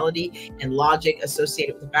practicality and logic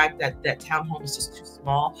associated with the fact that that townhome is just too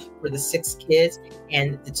small for the 6 kids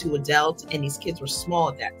and the 2 adults, and these kids were small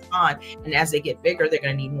at that time, and as they get bigger they're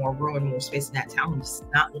going to need more room and more space, and that townhome does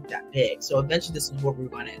not look that big. So eventually this is where we're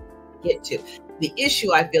going to get to. The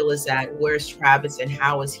issue I feel is that where's Travis and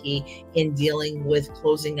how is he in dealing with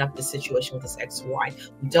closing up the situation with his ex-wife?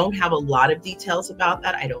 We don't have a lot of details about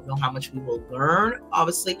that. I don't know how much we will learn,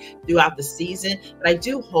 obviously, throughout the season, but I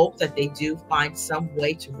do hope that they do find some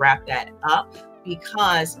way to wrap that up,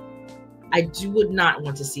 because I would not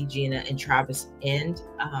want to see Gina and Travis end,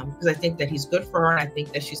 because I think that he's good for her and I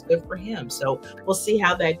think that she's good for him. So we'll see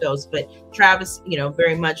how that goes. But Travis,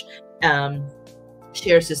 very much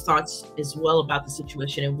shares his thoughts as well about the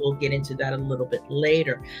situation, and we'll get into that a little bit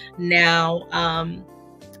later. Now,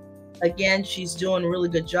 again, she's doing a really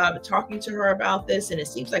good job of talking to her about this, and it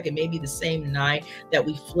seems like it may be the same night that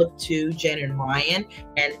we flip to Jen and Ryan.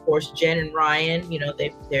 And of course, Jen and Ryan,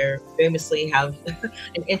 they famously have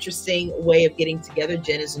an interesting way of getting together.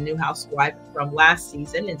 Jen is a new housewife from last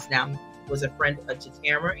season and now was a friend to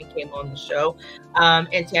Tamara and came on the show.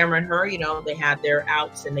 And Tamara and her, they had their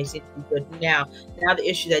outs and they seem to be good now. Now the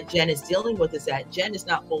issue that Jen is dealing with is that Jen is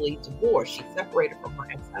not fully divorced. She's separated from her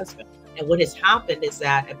ex-husband. And what has happened is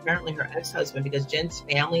that apparently her ex-husband, because Jen's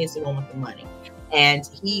family is the one with the money, and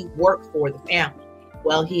he worked for the family.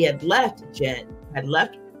 Well, he had left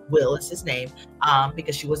Will, is his name,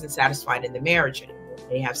 because she wasn't satisfied in the marriage anymore.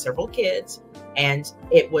 They have several kids, and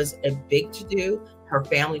it was a big to-do. Her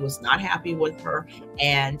family was not happy with her.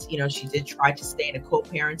 And, she did try to stay in a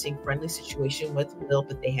co-parenting friendly situation with Will,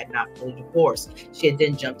 but they had not fully divorced. She had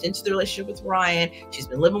then jumped into the relationship with Ryan. She's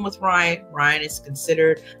been living with Ryan. Ryan is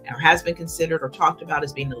considered, or has been considered or talked about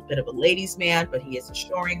as being a bit of a ladies' man, but he is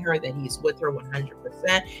assuring her that he's with her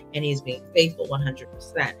 100% and he's being faithful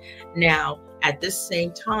 100%. Now, at this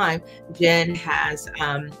same time, Jen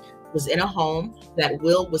was in a home that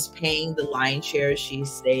Will was paying the lion's share, she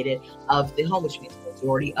stated, of the home, which means the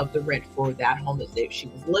majority of the rent for that home that she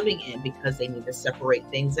was living in, because they need to separate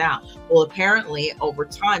things out. Well, apparently over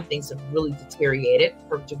time, things have really deteriorated.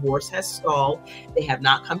 Her divorce has stalled. They have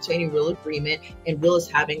not come to any real agreement, and Will is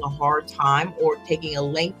having a hard time or taking a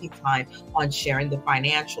lengthy time on sharing the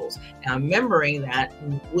financials. Now, remembering that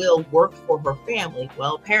Will worked for her family,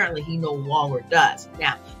 well, apparently he no longer does.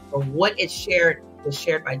 Now, from what was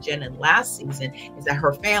shared by Jen in last season, is that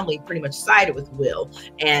her family pretty much sided with Will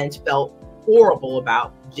and felt horrible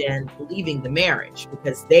about Jen leaving the marriage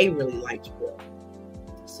because they really liked Will.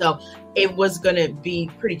 So it was going to be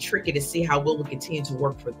pretty tricky to see how Will would continue to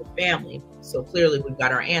work for the family. So clearly we've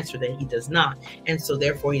got our answer that he does not. And so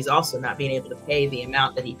therefore he's also not being able to pay the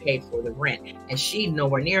amount that he paid for the rent. And she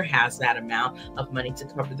nowhere near has that amount of money to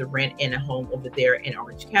cover the rent in a home over there in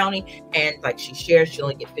Orange County. And like she shares, she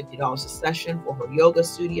only gets $50 a session for her yoga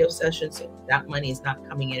studio session. So that money is not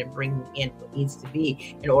coming in and bringing in what needs to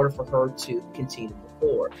be in order for her to continue to move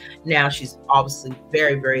forward. Now she's obviously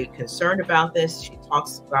very, very concerned about this. She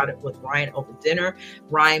talks about it with Ryan over dinner.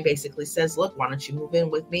 Ryan basically says, look, why don't you move in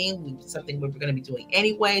with me? Something we were going to be doing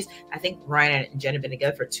anyways. I think Ryan and Jen have been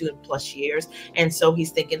together for 2+ years. And so he's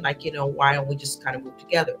thinking like, why don't we just kind of move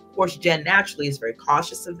together? Of course, Jen naturally is very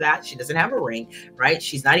cautious of that. She doesn't have a ring, right?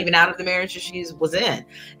 She's not even out of the marriage that she was in.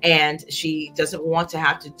 And she doesn't want to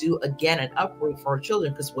have to do, again, an uproot for her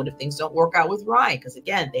children, because what if things don't work out with Ryan? Because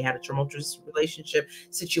again, they had a tumultuous relationship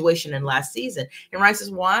situation in last season. And Ryan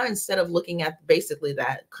says, why, instead of looking at basically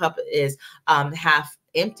that cup is half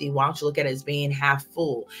empty, why don't you look at it as being half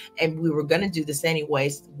full? And we were going to do this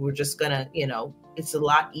anyways. We're just going to, it's a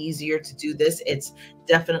lot easier to do this. It's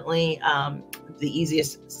definitely the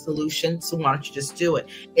easiest solution. So why don't you just do it?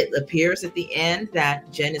 It appears at the end that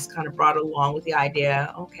Jen is kind of brought along with the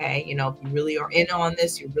idea, okay, if you really are in on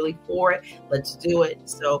this, you're really for it, let's do it.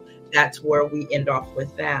 So that's where we end off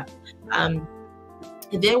with that.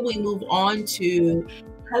 And then we move on to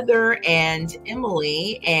Heather and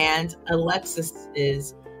Emily and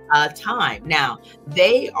Alexis's time. Now,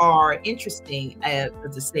 they are interesting,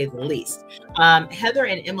 to say the least. Heather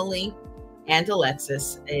and Emily and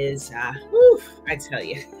Alexis is, I tell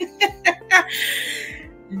you,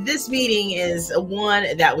 this meeting is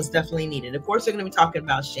one that was definitely needed. Of course, they're going to be talking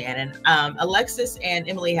about Shannon. Alexis and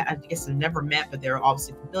Emily, I guess, have never met, but they're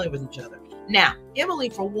obviously familiar with each other. Now, Emily,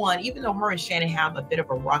 for one, even though her and Shannon have a bit of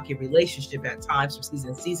a rocky relationship at times from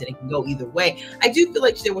season to season, it can go either way. I do feel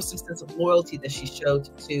like there was some sense of loyalty that she showed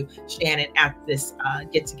to Shannon at this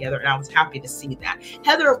get together, and I was happy to see that.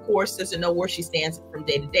 Heather, of course, doesn't know where she stands from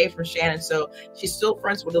day to day from Shannon, so she's still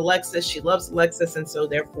friends with Alexis. She loves Alexis, and so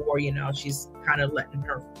therefore, she's kind of letting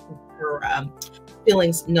her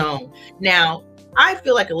feelings known. Now, I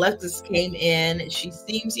feel like Alexis came in, she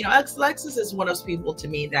seems, Alexis is one of those people to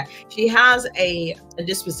me that she has a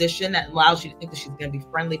disposition that allows you to think that she's going to be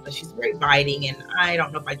friendly, but she's very biting, and I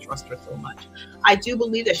don't know if I trust her so much. I do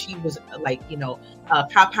believe that she was like,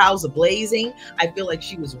 pow-pows a-blazing. I feel like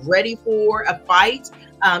she was ready for a fight.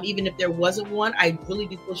 Even if there wasn't one, I really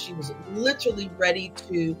do feel she was literally ready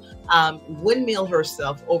to windmill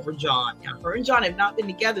herself over John. Now, her and John have not been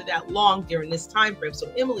together that long during this time frame,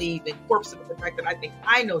 so Emily even corpses with the fact that I think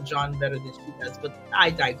I know John better than she does, but I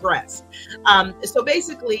digress. So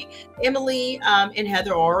basically, Emily and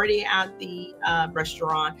Heather are already at the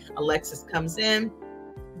restaurant. Alexis comes in,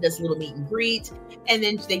 does a little meet and greet, and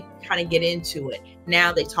then they kind of get into it.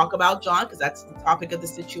 Now they talk about John, because that's the topic of the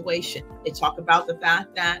situation. They talk about the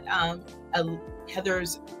fact that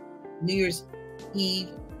Heather's New Year's Eve,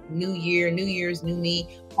 New Year's, New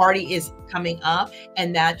Me party is coming up,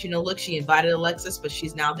 and that, look, she invited Alexis, but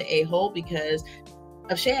she's now the a-hole because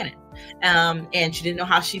of Shannon. And she didn't know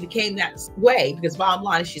how she became that way, because bottom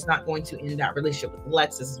line is she's not going to end that relationship with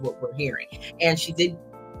Alexis, is what we're hearing. And she did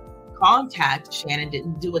contact Shannon,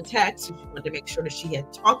 didn't do a text. She wanted to make sure that she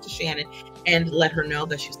had talked to Shannon and let her know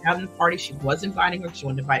that she was having a party. She was inviting her. She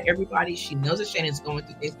wanted to invite everybody. She knows that Shannon's going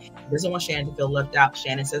through things. She doesn't want Shannon to feel left out.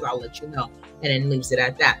 Shannon says, I'll let you know, and then leaves it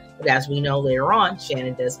at that. But as we know later on,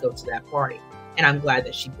 Shannon does go to that party, and I'm glad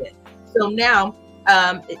that she did. So now,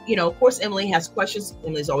 of course, Emily has questions.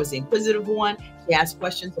 Emily's always the inquisitive one. She has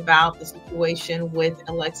questions about the situation with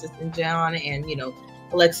Alexis and John, and,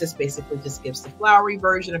 Alexis basically just gives the flowery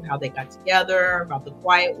version of how they got together, about the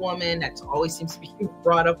quiet woman. That always seems to be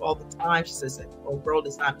brought up all the time. She says that old girl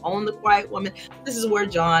does not own the quiet woman. This is where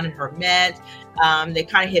John and her met. They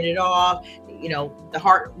kind of hit it off. The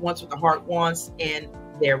heart wants what the heart wants, and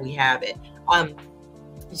there we have it.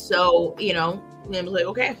 So, Emily's like,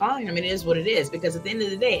 okay, fine. I mean, it is what it is, because at the end of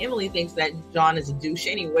the day, Emily thinks that John is a douche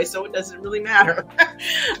anyway, so it doesn't really matter.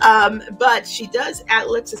 But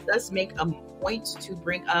Alexis does make a point to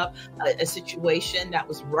bring up a situation that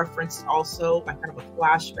was referenced also by kind of a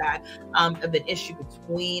flashback of an issue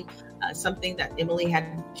between something that Emily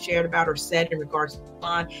had shared about or said in regards to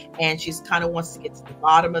John, and she's kind of wants to get to the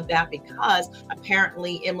bottom of that, because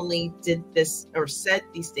apparently Emily did this or said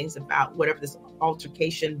these things about whatever this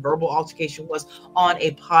verbal altercation was on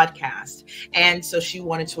a podcast. And so she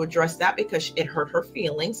wanted to address that because it hurt her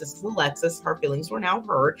feelings. This is Alexis. Her feelings were now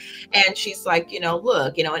hurt. And she's like,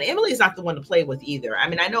 look, and Emily's not the one to play with either. I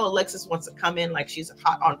mean, I know Alexis wants to come in like she's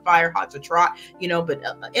hot on fire, hot to trot, but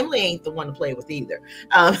Emily ain't the one to play with either.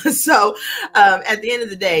 So at the end of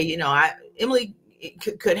the day, Emily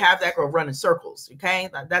could have that girl run in circles. Okay.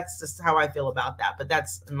 That's just how I feel about that. But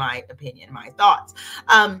that's my opinion, my thoughts.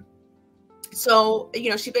 So,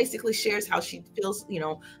 she basically shares how she feels,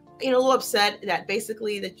 a little upset that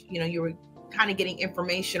basically that, you were kind of getting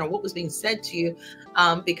information or what was being said to you,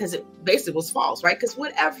 because it basically was false, right? Because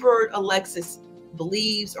whatever Alexis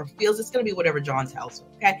believes or feels, it's going to be whatever John tells her.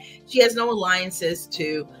 Okay. She has no alliances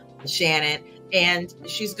to Shannon, and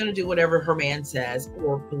she's going to do whatever her man says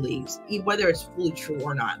or believes, whether it's fully true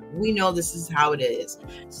or not. We know this is how it is.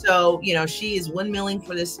 So, she is windmilling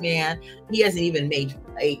for this man. He hasn't even made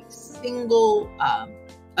a single,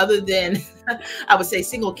 other than, I would say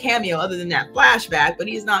single cameo, other than that flashback, but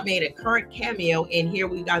he's not made a current cameo. And here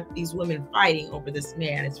we got these women fighting over this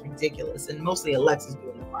man. It's ridiculous. And mostly Alexis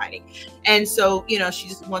doing the fighting. And so, she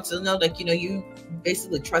just wants to know, like, you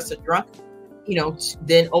basically trust a drunk,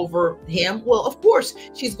 then over him. Well, of course,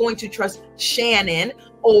 she's going to trust Shannon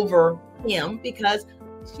over him because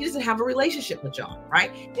she doesn't have a relationship with John,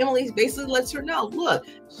 right? Emily basically lets her know, look,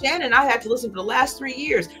 Shannon, I had to listen for the last 3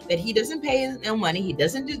 years that he doesn't pay no money. He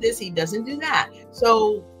doesn't do this. He doesn't do that.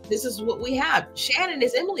 So this is what we have. Shannon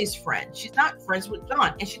is Emily's friend. She's not friends with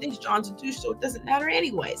John, and she thinks John's a douche, so it doesn't matter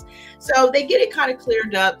anyways. So they get it kind of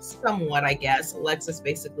cleared up somewhat, I guess. Alexis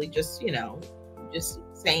basically just, just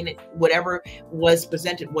saying that whatever was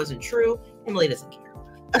presented wasn't true. Emily doesn't care.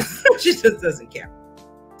 She just doesn't care.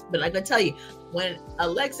 But like I tell you, when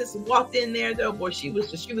Alexis walked in there, though, boy, she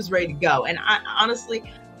was ready to go. And I honestly,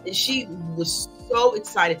 she was so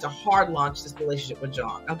excited to hard launch this relationship with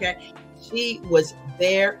John. Okay, she was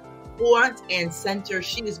there, front and center.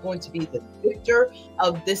 She is going to be the victor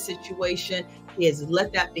of this situation. He has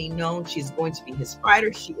let that be known. She's going to be his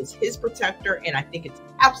fighter. She is his protector. And I think it's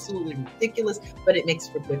absolutely ridiculous, but it makes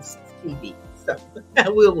for good TV. So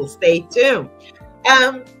we will stay tuned.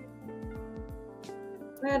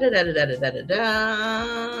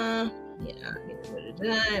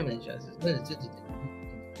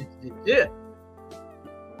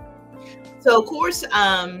 So of course,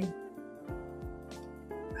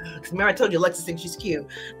 remember I told you Alexis thinks she's cute.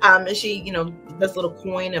 And she, this little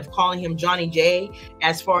coin of calling him Johnny J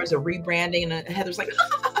as far as a rebranding. And Heather's like,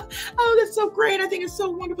 oh, that's so great. I think it's so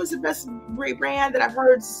wonderful. It's the best rebrand that I've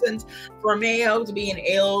heard since Romeo to be an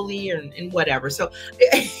aioli and whatever. So,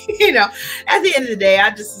 at the end of the day, I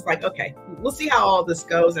just was like, okay, we'll see how all this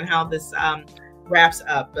goes and how this wraps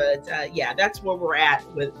up. But yeah, that's where we're at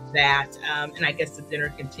with that. And I guess the dinner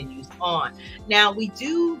continues on. Now we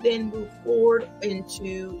do then move forward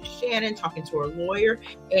into Shannon talking to her lawyer.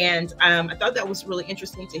 And I thought that was really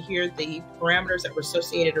interesting to hear the parameters that were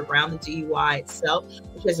associated around the DUI itself,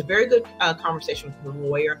 which has a very good conversation with her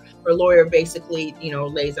lawyer. Her lawyer basically,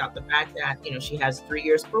 lays out the fact that, she has 3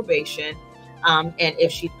 years probation. And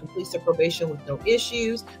if she completes the probation with no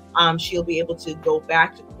issues, she'll be able to go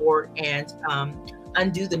back to court and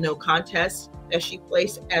undo the no contest that she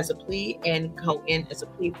placed as a plea and go in as a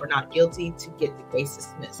plea for not guilty to get the case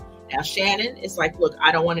dismissed. Now, Shannon is like, look,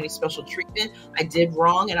 I don't want any special treatment. I did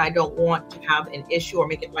wrong, and I don't want to have an issue or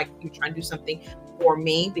make it like you're trying to do something for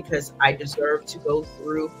me because I deserve to go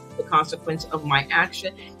through the consequence of my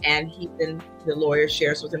action. And then the lawyer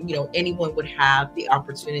shares with him, anyone would have the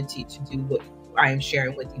opportunity to do what I am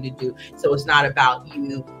sharing with you to do. So it's not about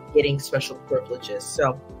you getting special privileges.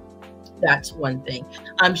 So that's one thing.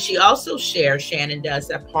 She also shares, Shannon does,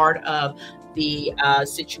 that part of the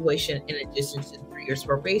situation, in addition to 3 years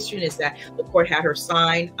probation, is that the court had her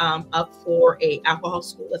sign up for a alcohol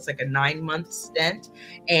school. That's like a 9-month stint.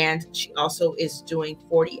 And she also is doing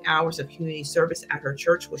 40 hours of community service at her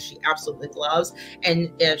church, which she absolutely loves.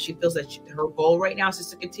 And she feels that her goal right now is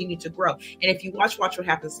just to continue to grow. And if you watch What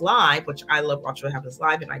Happens Live, which I love Watch What Happens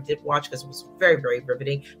Live, and I did watch because it was very, very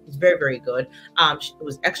riveting. It was very, very good. It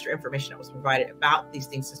was extra information that was provided about these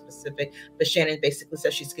things in specific. But Shannon basically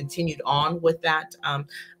says she's continued on with that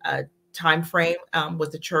time frame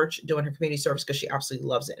with the church doing her community service because she absolutely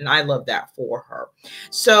loves it, and I love that for her.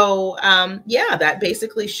 So yeah, that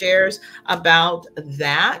basically shares about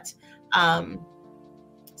that.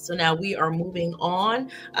 So now we are moving on.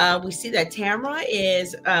 We see that Tamara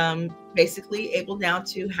is basically able now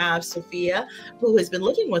to have Sophia, who has been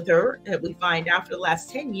living with her, we find out for the last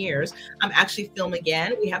 10 years, actually film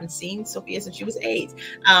again. We haven't seen Sophia since she was 8.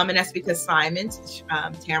 And that's because Simon,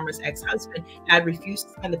 Tamara's ex-husband, had refused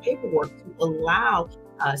to sign the paperwork to allow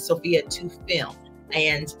Sophia to film.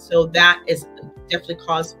 And so that is definitely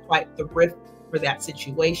caused quite the rift for that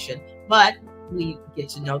situation. But we get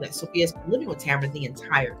to know that Sophia's been living with Tamara the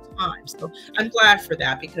entire time. So I'm glad for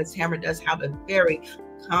that, because Tamara does have a very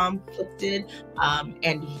conflicted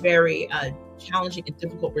and very challenging and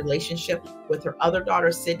difficult relationship with her other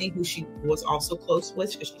daughter, Sydney, who she was also close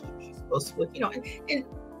with, because she's close with, you know, and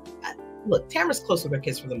look, Tamara's close with her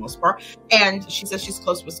kids for the most part. And she says she's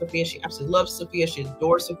close with Sophia. She absolutely loves Sophia. She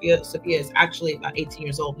adores Sophia. Sophia is actually about 18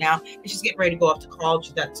 years old now, and she's getting ready to go off to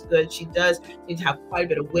college. That's good. She does need to have quite a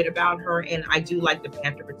bit of wit about her. And I do like the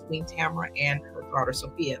banter between Tamara and her daughter,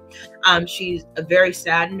 Sophia. She's very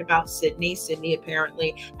saddened about Sydney. Sydney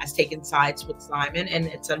apparently has taken sides with Simon, and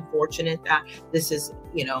it's unfortunate that this is,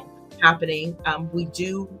 you know, happening. We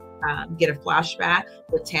do get a flashback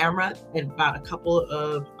with Tamara and about a couple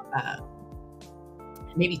of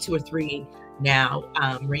maybe 2 or 3 now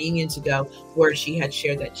reunions ago, where she had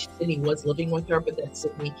shared that Sydney was living with her, but that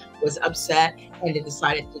Sydney was upset and then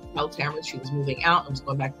decided to tell Tamara she was moving out and was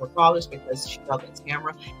going back to her father's, because she felt that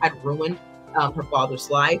Tamara had ruined her father's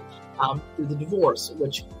life through the divorce,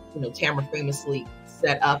 which, you know, Tamara famously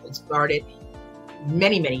set up and started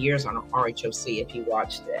many years on RHOC, if you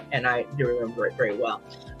watched it, and I do remember it very well.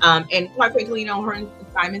 And quite frankly, you know, her and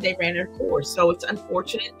Simon, they ran their course. So it's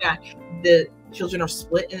unfortunate that the children are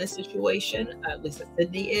split in this situation, at least that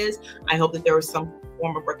Sydney is. I hope that there was some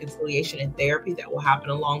form of reconciliation and therapy that will happen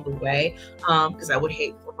along the way, because I would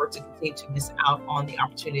hate for her to continue to miss out on the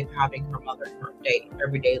opportunity of having her mother in her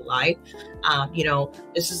everyday life. You know,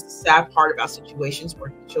 this is the sad part about situations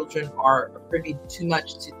where children are privy too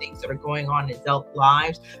much to things that are going on in adult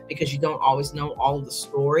lives, because you don't always know all of the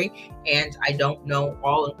story. And I don't know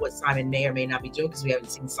all of what Simon may or may not be doing, because we haven't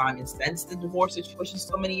seen Simon since the divorce situation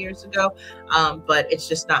so many years ago. But it's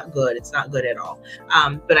just not good. It's not good at all.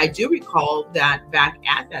 But I do recall that back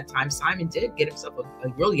at that time, Simon did get himself a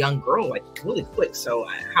real young girl, like really quick. So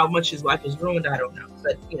how much his life was ruined, I don't know.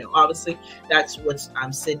 But, you know, obviously that's what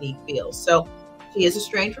Sydney feels. So she is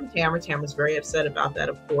estranged from Tamara. Tamara's very upset about that,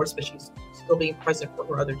 of course, but she's still being present for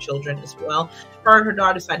her other children as well. Her and her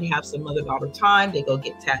daughter decide to have some mother-daughter time. They go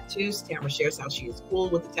get tattoos. Tamara shares how she is cool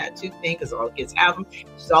with the tattoo thing, because all the kids have them.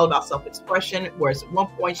 She's all about self-expression, whereas at one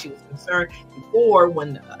point she was concerned before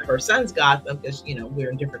when her sons got them, because, you know, we're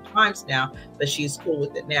in different times now, but she's cool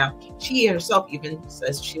with it now. She herself even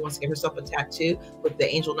says she wants to get herself a tattoo with the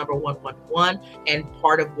angel number 111, and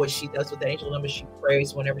part of what she does with that angel number, she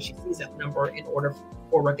prays whenever she sees that number in order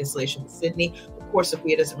for reconciliation with Sydney. Of course,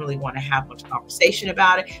 Sophia doesn't really want to have much conversation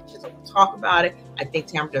about it. She doesn't want to talk about it. I think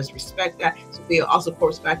Tamara does respect that. Sophia also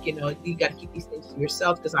quotes back, you know, you got to keep these things to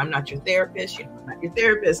yourself, because I'm not your therapist. You know, I'm not your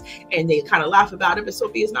therapist. And they kind of laugh about it, but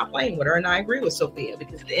Sophia's not playing with her. And I agree with Sophia,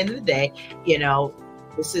 because at the end of the day, you know,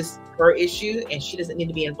 this is her issue and she doesn't need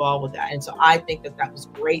to be involved with that. And so I think that that was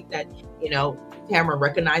great that, you know, Tamara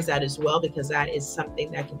recognized that as well, because that is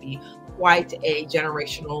something that can be quite a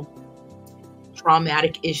generational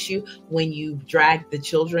traumatic issue when you drag the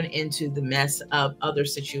children into the mess of other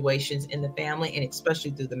situations in the family, and especially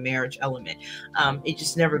through the marriage element. It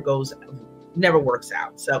just never works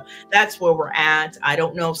out. So that's where we're at. I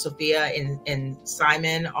don't know if Sophia and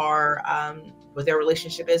Simon are what their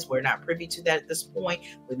relationship is. We're not privy to that at this point.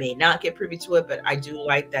 We may not get privy to it, but I do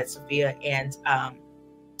like that Sophia and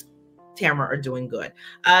Tamara are doing good.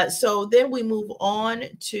 So then we move on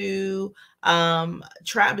to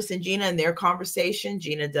Travis and Gina and their conversation.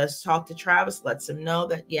 Gina does talk to Travis, lets him know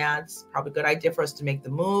that, yeah, it's probably a good idea for us to make the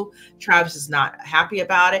move. Travis is not happy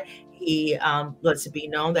about it. He lets it be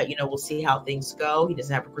known that, you know, we'll see how things go. He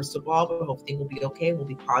doesn't have a crystal ball, but hopefully will be okay. We'll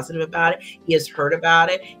be positive about it. He has heard about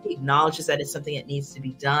it. He acknowledges that it's something that needs to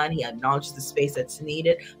be done. He acknowledges the space that's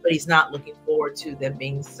needed, but he's not looking forward to them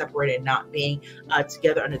being separated and not being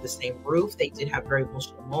together under the same roof. They did have a very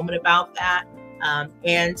emotional moment about that.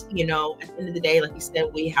 And, you know, at the end of the day, like you said,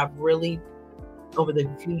 we have really, over the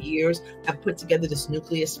few years, have put together this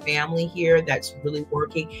nucleus family here that's really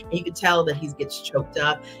working. And you can tell that he gets choked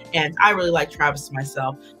up. And I really like Travis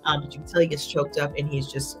myself, but you can tell he gets choked up and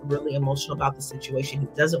he's just really emotional about the situation. He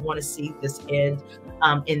doesn't want to see this end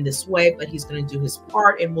in this way, but he's going to do his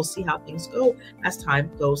part, and we'll see how things go as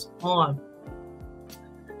time goes on.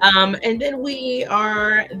 And then we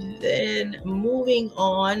are then moving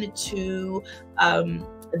on to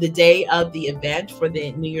the day of the event for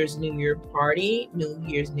the New Year's New Year party, New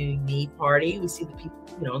Year's New Me party. We see the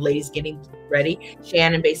people, ladies getting ready.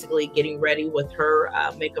 Shannon basically getting ready with her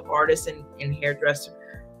makeup artist and hairdresser.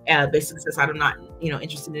 Basically says, I'm not,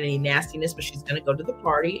 interested in any nastiness, but she's going to go to the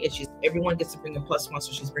party, and everyone gets to bring a +1,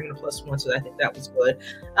 so she's bringing a +1. So I think that was good.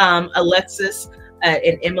 Alexis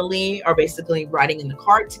and Emily are basically riding in the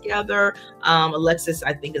car together. Alexis,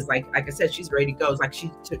 I think, is like I said, she's ready to go. It's like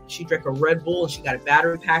she drank a Red Bull and she got a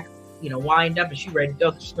battery pack, wind up, and she's ready to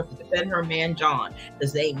go. She's going to defend her man John,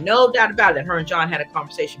 because there ain't no doubt about it. Her and John had a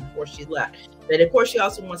conversation before she left. But of course, she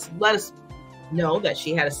also wants to let us know that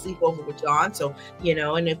she had a sleepover with John. So,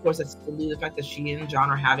 and of course that's to the fact that she and John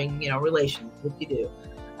are having, relations. What you do.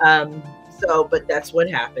 But that's what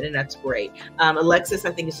happened, and that's great. Alexis,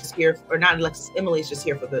 I think, is just here, or not Alexis, Emily's just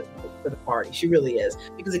here for the party. She really is,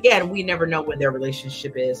 because again, we never know what their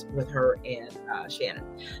relationship is with her and Shannon.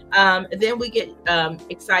 Then we get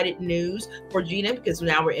excited news for Gina, because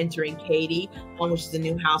now we're entering Katie, which is the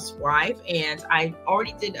new housewife, and I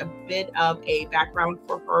already did a bit of a background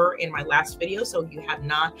for her in my last video. So if you have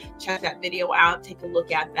not checked that video out, take a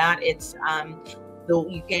look at that. It's though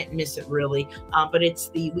you can't miss it really, but it's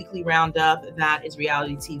the weekly roundup that is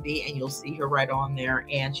reality TV, and you'll see her right on there,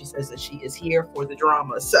 and she says that she is here for the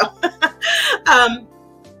drama. So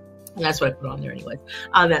that's what I put on there anyways,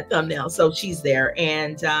 on that thumbnail. So she's there,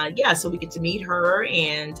 and yeah, so we get to meet her,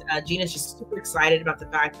 and Gina's just super excited about the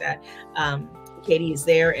fact that Katie is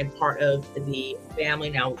there and part of the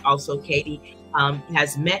family. Now also Katie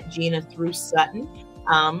has met Gina through Sutton.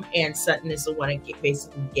 And Sutton is the one that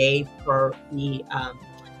basically gave her the,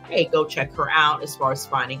 hey, go check her out as far as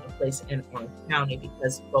finding a place in Orange County,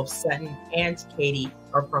 because both Sutton and Katie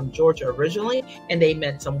are from Georgia originally, and they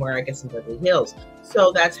met somewhere, I guess, in Beverly Hills.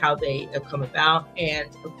 So that's how they have come about. And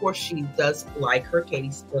of course, she does like her.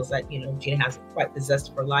 Katie feels that, Gina has quite the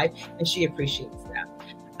zest for life, and she appreciates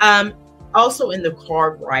that. Also in the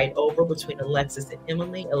car ride over between Alexis and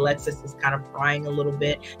Emily, Alexis is kind of crying a little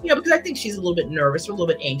bit, because I think she's a little bit nervous or a little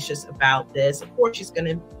bit anxious about this. Of course, she's going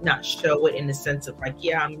to not show it in the sense of like,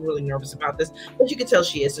 yeah, I'm really nervous about this, but you can tell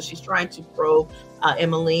she is. So she's trying to probe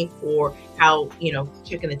Emily for how,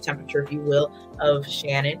 checking the temperature, if you will, of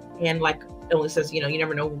Shannon. And like Emily says, you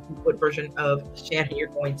never know what version of Shannon you're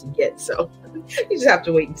going to get. So you just have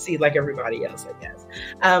to wait and see, like everybody else, I guess.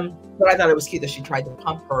 But I thought it was cute that she tried to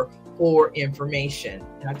pump her for information,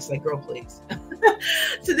 and I'm just like, girl, please.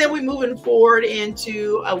 So then we're moving forward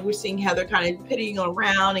into we're seeing Heather kind of pitting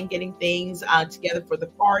around and getting things together for the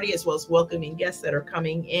party, as well as welcoming guests that are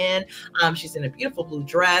coming in. She's in a beautiful blue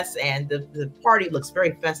dress, and the party looks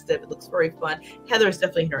very festive. It looks very fun. Heather is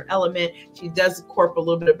definitely in her element. She does corp a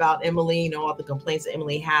little bit about Emily, all the complaints that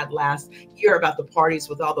Emily had last year about the parties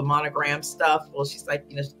with all the monogram stuff. Well, she's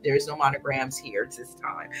like, there's no monograms here this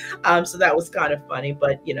time. So that was kind of funny,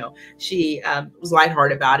 but she was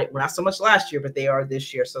lighthearted about it. Well, not so much last year, but they are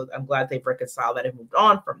this year. So I'm glad they've reconciled that and moved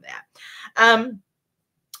on from that.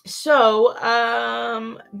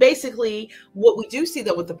 Basically what we do see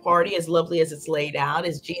though with the party, as lovely as it's laid out,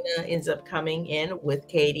 is Gina ends up coming in with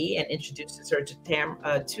Katie and introduces her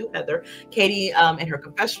to Heather. Katie in her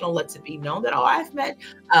confessional lets it be known that, I've met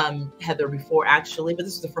Heather before actually, but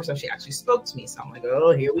this is the first time she actually spoke to me. So I'm like,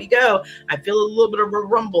 oh, here we go. I feel a little bit of a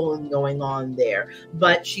rumbling going on there,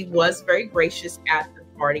 but she was very gracious at the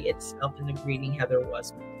party itself in the greeting. Heather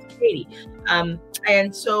was with Katie.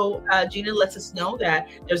 And so Gina lets us know that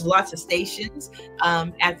there's lots of stations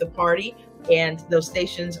at the party, and those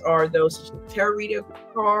stations are those tarot reader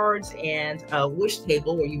cards and a wish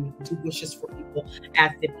table where you do wishes for people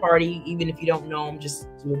at the party. Even if you don't know them, just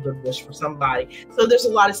do a good wish for somebody. So there's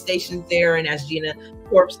a lot of stations there, and as Gina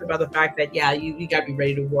corps about the fact that, yeah, you got to be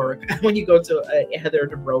ready to work when you go to a Heather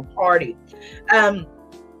Dubrow party.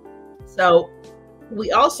 So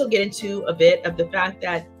we also get into a bit of the fact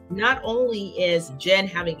that not only is Jen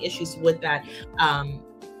having issues with that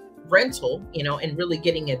rental, and really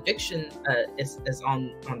getting eviction is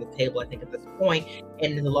on the table, I think, at this point,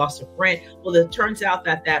 and the loss of rent. Well, it turns out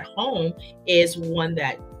that that home is one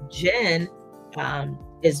that Jen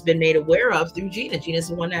has been made aware of through Gina. Gina's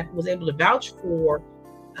the one that was able to vouch for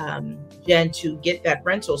Jen to get that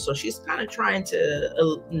rental. So she's kind of trying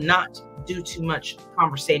to not do too much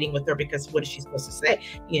conversating with her, because what is she supposed to say,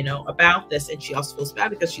 about this? And she also feels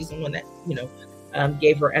bad because she's the one that,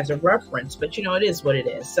 gave her as a reference, but it is what it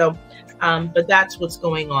is. So, but that's what's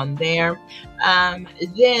going on there.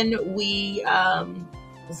 Then we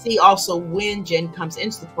see also when Jen comes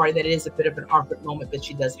into the party that it is a bit of an awkward moment, but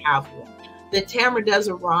she does have one. Then Tamara does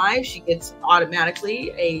arrive. She gets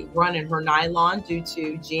automatically a run in her nylon due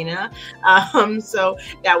to Gina. So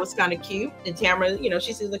that was kind of cute. And Tamara, you know,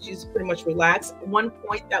 she seems like she's pretty much relaxed. One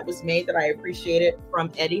point that was made that I appreciated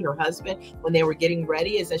from Eddie, her husband, when they were getting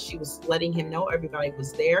ready, is that she was letting him know everybody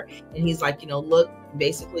was there. And he's like, you know, look,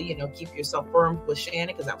 basically, you know, keep yourself firm with Shannon,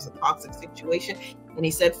 because that was a toxic situation. And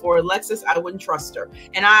he said for Alexis, I wouldn't trust her.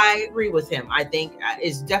 And I agree with him. I think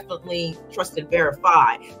it's definitely trust and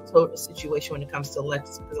verify total situation when it comes to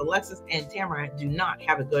Alexis, because Alexis and Tamara do not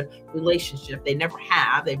have a good relationship. They never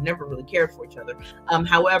have. They've never really cared for each other.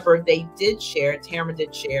 However, they did share, Tamara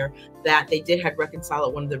did share, that they did have reconciled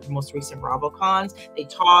at one of the most recent BravoCons. They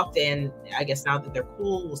talked, and I guess now that they're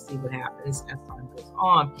cool, we'll see what happens as time goes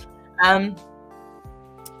on.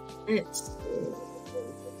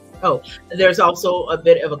 Oh, there's also a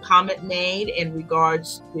bit of a comment made in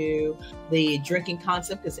regards to the drinking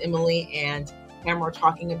concept, because Emily and Tamara are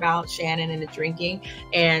talking about Shannon and the drinking,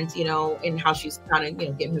 and, you know, and how she's kind of, you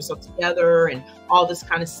know, getting herself together and all this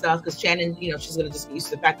kind of stuff. Because Shannon, you know, she's going to just get used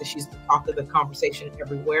to the fact that she's the talk of the conversation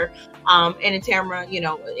everywhere. And in Tamara, you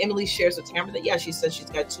know, Emily shares with Tamara that, yeah, she says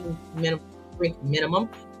she's got 2 drink minimum.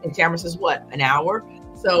 And Tamara says, what, an hour?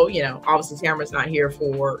 So, you know, obviously Tamara's not here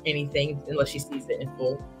for anything unless she sees it in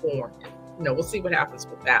full form. You know, we'll see what happens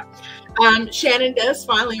with that. Shannon does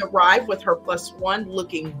finally arrive with her +1,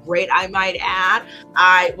 looking great, I might add.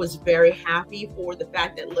 I was very happy for the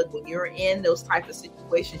fact that, look, when you're in those type of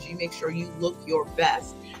situations, you make sure you look your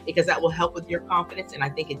best, because that will help with your confidence. And I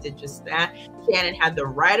think it did just that. Shannon had the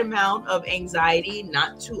right amount of anxiety,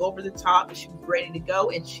 not too over the top, but she was ready to go.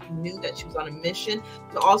 And she knew that she was on a mission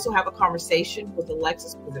to also have a conversation with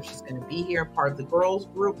Alexis, because if she's going to be here and part of the girls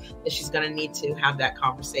group, that she's going to need to have that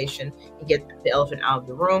conversation and get the elephant out of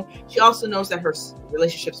the room. She also knows that her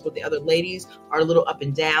relationships with the other ladies are a little up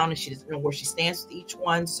and down, and she doesn't know where she stands with each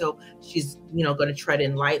one. So she's, you know, going to tread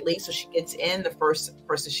in lightly. So she gets in. The first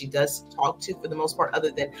person she does talk to, for the most part,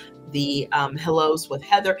 other than the hellos with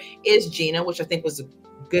Heather, is Gina, which I think was a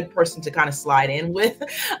good person to kind of slide in with.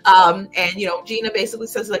 And, you know, Gina basically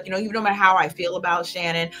says, like, you know, even no matter how I feel about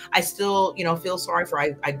Shannon, I still, you know, feel sorry for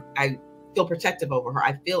her. I feel protective over her.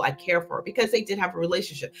 I feel I care for her, because they did have a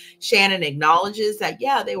relationship. Shannon acknowledges that,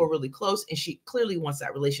 yeah, they were really close, and she clearly wants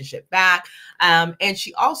that relationship back. And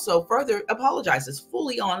she also further apologizes,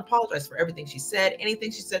 fully on apologizes for everything she said. Anything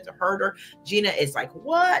she said to hurt her, Gina is like,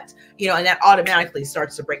 what? You know, and that automatically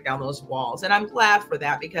starts to break down those walls. And I'm glad for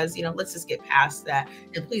that, because, you know, let's just get past that.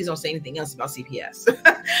 And please don't say anything else about CPS.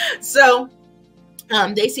 So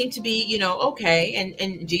they seem to be, you know, okay.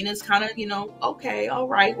 And Gina's kind of, you know, okay, all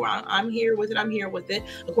right, well, I'm here with it. I'm here with it.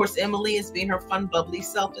 Of course, Emily is being her fun, bubbly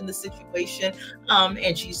self in the situation.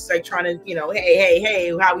 And she's like trying to, you know,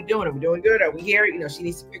 hey, how we doing? Are we doing good? Are we here? You know, she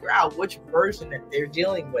needs to figure out which version that they're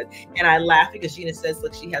dealing with. And I laugh because Gina says,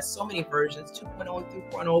 look, she has so many versions, 2.0,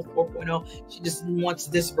 3.0, 4.0. She just wants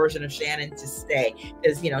this version of Shannon to stay,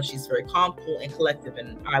 because, you know, she's very calm, cool, and collective.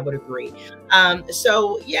 And I would agree.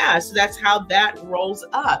 So yeah, so that's how that rolls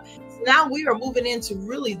up. So now we are moving into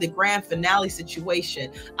really the grand finale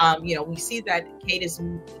situation. You know, we see that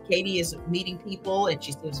Katie is meeting people, and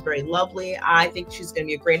she seems very lovely. I think she's going to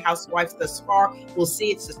be a great housewife thus far. We'll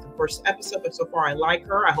see. It's just the first episode, but so far I like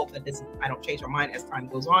her. I hope that I don't change my mind as time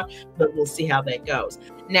goes on, but we'll see how that goes.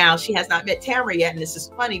 Now, she has not met Tamara yet, and this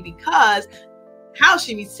is funny because how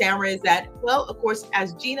she meets Tamara is that, well, of course,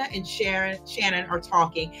 as Gina and Shannon are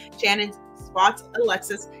talking, Shannon spots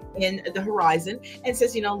Alexis in the horizon and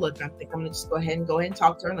says, you know, look, I think I'm gonna just go ahead and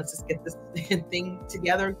talk to her, and let's just get this thing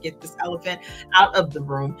together, get this elephant out of the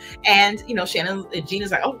room. And, you know,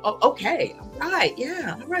 Gina's like, oh, okay, all right,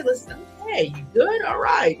 yeah, all right, listen, okay, you good, all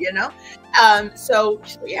right, you know. So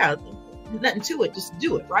yeah, nothing to it, just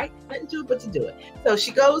do it, right? Nothing to it but to do it. So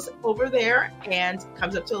she goes over there and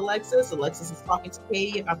comes up to Alexis. Alexis is talking to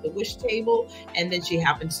Katie about the wish table, and then she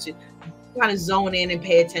happens to kind of zone in and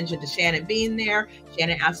pay attention to Shannon being there.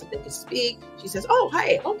 Shannon asks if they can speak. She says, oh,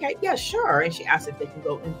 hey, okay, yeah, sure. And she asks if they can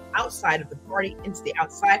go outside of the party, into the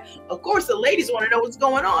outside. Of course, the ladies want to know what's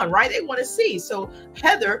going on, right? They want to see. So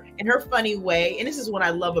Heather, in her funny way, and this is what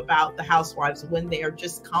I love about the housewives, when they are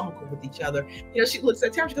just comical with each other, you know, she looks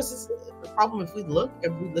at Tamara, she goes, is the problem if we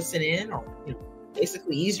listen in, or, you know,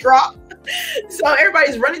 basically eavesdrop? So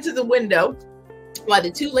everybody's running to the window while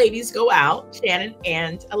the two ladies go out, Shannon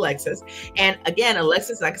and Alexis. And again,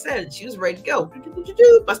 Alexis, like I said, she was ready to go.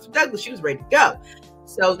 Buster Douglas, she was ready to go.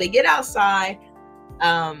 So they get outside.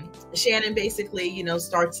 Shannon basically, you know,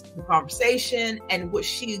 starts the conversation. And what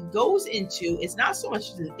she goes into is not so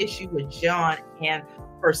much the issue with John and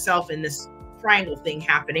herself in this triangle thing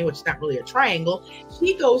happening, which is not really a triangle,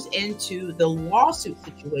 she goes into the lawsuit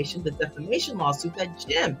situation, the defamation lawsuit that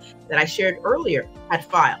Jim, that I shared earlier, had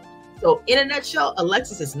filed. So in a nutshell,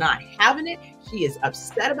 Alexis is not having it. She is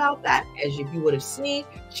upset about that. As you would have seen,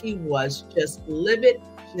 she was just livid.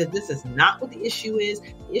 She said, this is not what the issue is.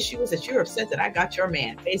 The issue is that you're upset that I got your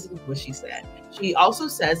man. Basically what she said. She also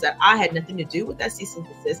says that I had nothing to do with that cease and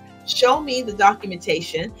desist. Show me the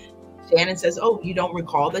documentation. Shannon says, oh, you don't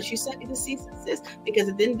recall that you sent me the cease and desist? Because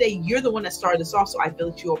at the end of the day, you're the one that started this off. So I feel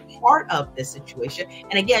that you're a part of this situation.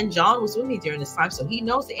 And again, John was with me during this time, so he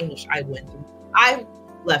knows the anguish I went through. I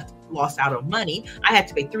lost out on money. I had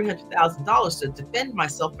to pay $300,000 to defend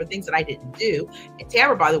myself for things that I didn't do. And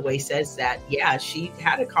Tamara, by the way, says that, yeah, she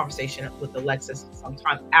had a conversation with Alexis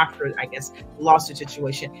sometime after, I guess, the lawsuit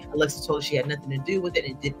situation. Alexis told her she had nothing to do with it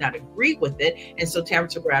and did not agree with it. And so Tamara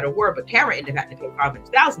took her at her word, but Tamara ended up having to pay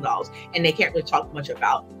 $500,000, and they can't really talk much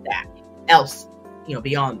about that else,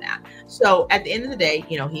 beyond that. So at the end of the day,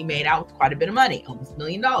 he made out with quite a bit of money, almost $1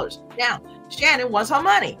 million. Now, Shannon wants her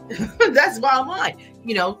money. That's the bottom line.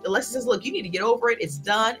 Alexis says, look, you need to get over it. It's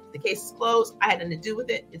done. The case is closed. I had nothing to do with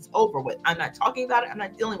it. It's over with. I'm not talking about it. I'm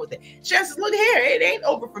not dealing with it. Shannon says, look here, it ain't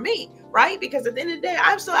over for me, right? Because at the end of the day,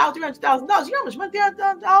 I'm still out $300,000. You know how much money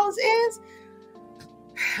 $300,000 is?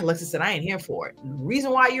 Alexis said, I ain't here for it. The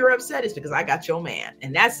reason why you're upset is because I got your man.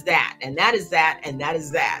 And that's that. And that is that. And that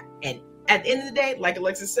is that. And at the end of the day, like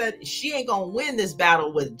Alexis said, she ain't going to win this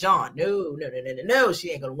battle with John. No.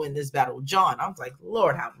 She ain't going to win this battle with John. I was like,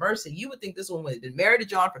 Lord, have mercy. You would think this woman had been married to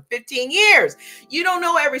John for 15 years. You don't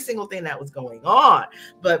know every single thing that was going on.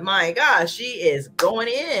 But my gosh, she is going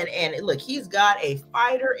in. And look, he's got a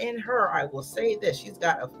fighter in her. I will say this. She's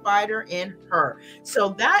got a fighter in her. So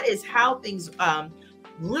that is how things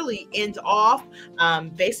really end off.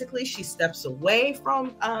 Basically, she steps away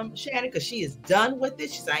from Shannon because she is done with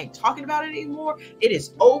it. She says, I ain't talking about it anymore. It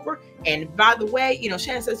is over. And by the way,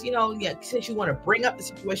 Shannon says, since you want to bring up the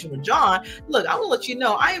situation with John, look, I want to let you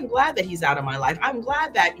know, I am glad that he's out of my life. I'm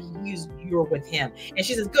glad that you're with him. And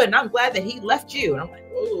she says, good. And I'm glad that he left you. And I'm like,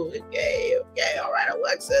 oh, okay. All right,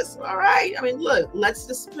 Alexis. All right. I mean, look, let's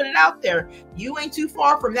just put it out there. You ain't too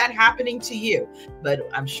far from that happening to you. But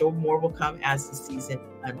I'm sure more will come as the season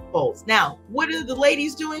unfolds. Now, what are the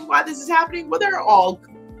ladies doing while this is happening? Well, they're all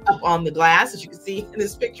up on the glass, as you can see in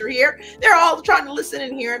this picture here. They're all trying to listen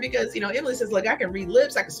and hear because, Emily says, look, I can read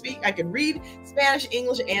lips, I can speak, I can read Spanish,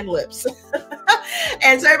 English, and lips.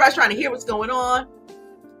 And so everybody's trying to hear what's going on.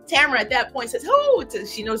 Tamara at that point says, oh,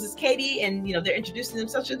 she knows it's Katie, and they're introducing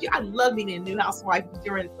themselves. She goes, I love meeting a new housewife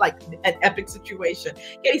during like an epic situation.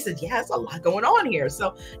 Katie says, yeah, it's a lot going on here.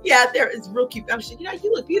 So yeah, it's real cute. I'm saying,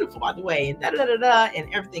 you look beautiful, by the way, and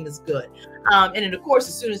and everything is good. And then of course,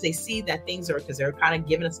 as soon as they see that things are, because they're kind of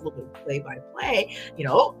giving us a little bit of play by play,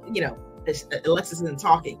 Alexis isn't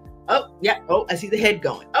talking. Oh yeah, oh, I see the head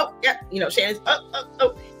going. Oh yeah, Shannon's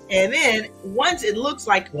oh. And then once it looks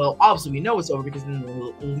like, well, obviously we know it's over because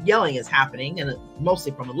the yelling is happening, and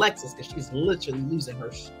mostly from Alexis because she's literally losing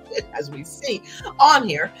her shit, as we see on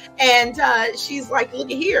here. And she's like,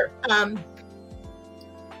 look at here.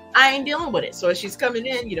 I ain't dealing with it. So as she's coming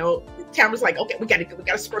in, Tamara's like, okay, we gotta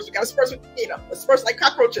disperse, disperse like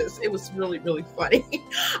cockroaches. It was really, really funny.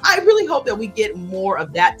 I really hope that we get more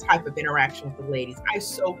of that type of interaction with the ladies. I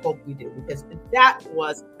so hope we do, because that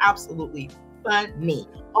was absolutely funny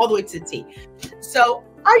all the way to the T. So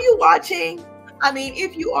are you watching? I mean,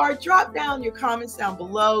 if you are, drop down your comments down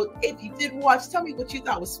below. If you did watch, tell me what you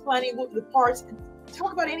thought was funny, what were the parts.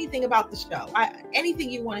 Talk about anything about the show. Anything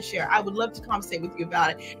you want to share. I would love to conversate with you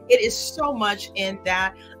about it. It is so much in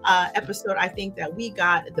that episode. I think that we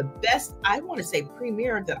got the best, I want to say,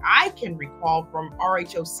 premiere that I can recall from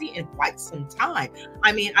RHOC in quite some time.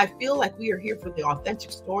 I mean, I feel like we are here for the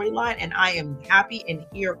authentic storyline, and I am happy and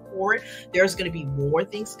here for it. There's going to be more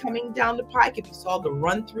things coming down the pike. If you saw the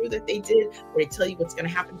run through that they did, where they tell you what's going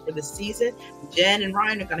to happen for the season, Jen and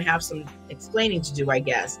Ryan are going to have some explaining to do, I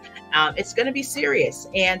guess. It's going to be serious.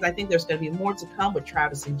 And I think there's going to be more to come with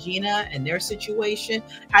Travis and Gina and their situation.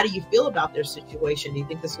 How do you feel about their situation? Do you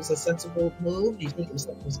think this was a sensible move? Do you think it was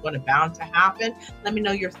something that was going to bound to happen? Let me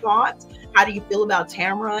know your thoughts. How do you feel about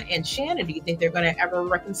Tamara and Shannon? Do you think they're going to ever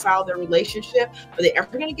reconcile their relationship? Are they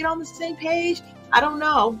ever going to get on the same page? I don't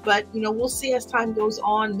know, but we'll see as time goes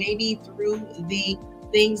on, maybe through the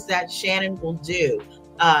things that Shannon will do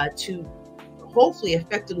to hopefully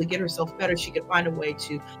effectively get herself better. She could find a way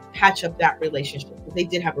to patch up that relationship. They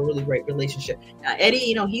did have a really great relationship.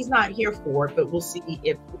 Eddie, he's not here for it, but we'll see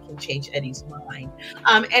if we can change Eddie's mind.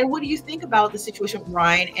 And what do you think about the situation with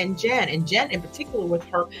Ryan and Jen? And Jen in particular with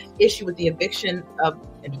her issue with the eviction of,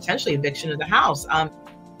 and potentially eviction of the house.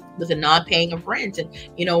 with the non-paying of rent. And,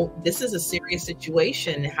 this is a serious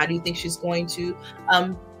situation. How do you think she's going to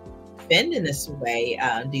fend in this way?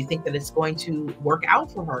 Do you think that it's going to work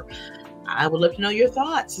out for her? I would love to know your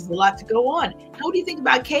thoughts. There's a lot to go on. How do you think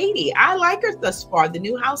about Katie? I like her thus far, the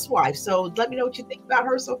new housewife. So let me know what you think about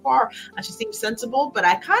her so far. She seems sensible, but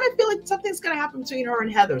I kind of feel like something's going to happen between her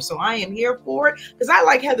and Heather. So I am here for it because I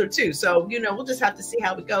like Heather too. So, we'll just have to see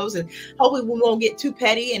how it goes. And hopefully we won't get too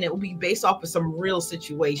petty and it will be based off of some real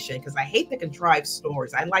situation, because I hate the contrived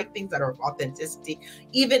stories. I like things that are of authenticity.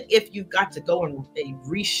 Even if you've got to go and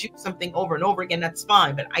reshoot something over and over again, that's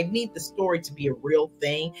fine. But I need the story to be a real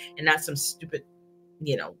thing and not some stupid,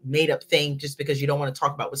 made up thing just because you don't want to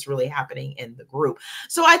talk about what's really happening in the group.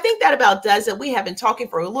 So I think that about does it. We have been talking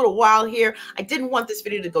for a little while here. I didn't want this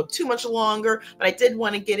video to go too much longer, but I did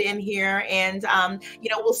want to get in here and,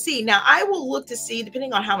 we'll see. Now I will look to see,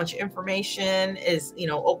 depending on how much information is,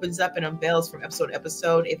 opens up and unveils from episode to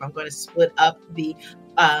episode, if I'm going to split up the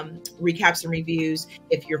recaps and reviews.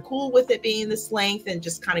 If you're cool with it being this length and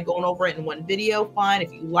just kind of going over it in one video, fine.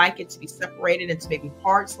 If you like it to be separated into maybe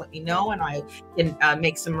parts, let me know and I can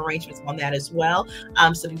make some arrangements on that as well.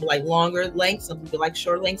 Some people like longer lengths, some people like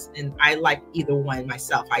short lengths, and I like either one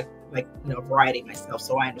myself. I like variety myself,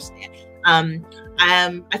 so I understand.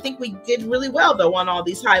 I think we did really well though on all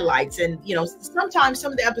these highlights, and sometimes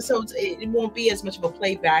some of the episodes it won't be as much of a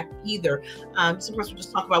playback either. Sometimes we'll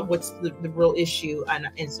just talk about what's the real issue,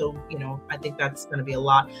 and so I think that's going to be a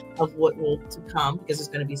lot of what will to come, because there's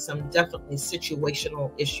going to be some definitely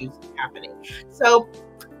situational issues happening. So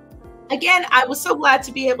again, I was so glad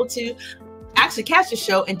to be able to actually catch the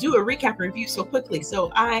show and do a recap review so quickly.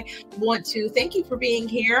 So I want to thank you for being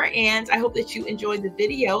here, and I hope that you enjoyed the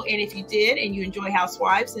video. And if you did and you enjoy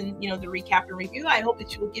Housewives and the recap and review, I hope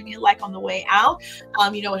that you will give me a like on the way out.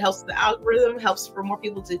 It helps the algorithm, helps for more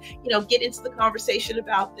people to get into the conversation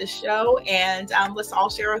about this show, and let's all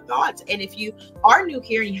share our thoughts. And if you are new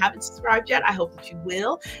here and you haven't subscribed yet, I hope that you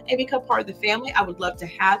will and become part of the family. I would love to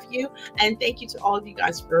have you, and thank you to all of you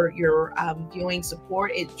guys for your viewing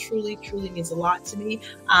support. It truly means a lot to me.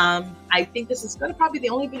 I think this is going to probably be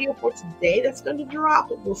the only video for today that's going to drop,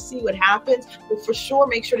 but we'll see what happens. But for sure,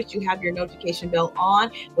 make sure that you have your notification bell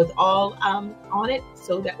on with all on it,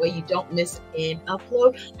 so that way you don't miss an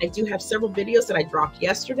upload. I do have several videos that I dropped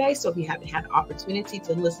yesterday, so if you haven't had an opportunity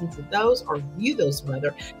to listen to those or view those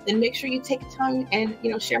rather, then make sure you take time and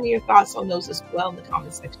share me your thoughts on those as well in the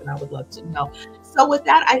comment section. I would love to know. So with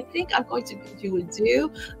that, I think I'm going to bid you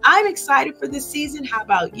adieu. I'm excited for this season. How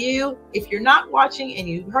about you? If you're not watching and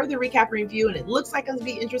you heard the recap review and it looks like it's going to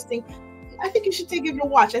be interesting, I think you should give it a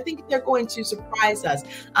watch. I think they're going to surprise us.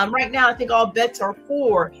 Right now, I think all bets are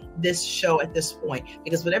for this show at this point,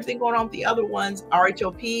 because with everything going on with the other ones,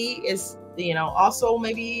 RHOP is also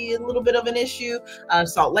maybe a little bit of an issue.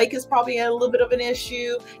 Salt Lake is probably a little bit of an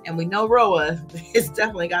issue, and we know Rhoc has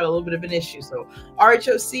definitely got a little bit of an issue. So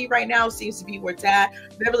RHOC right now seems to be where it's at.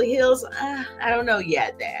 Beverly Hills, I don't know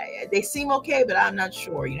yet. They seem okay, but I'm not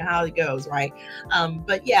sure. You know how it goes, right?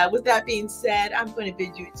 But yeah, with that being said, I'm going to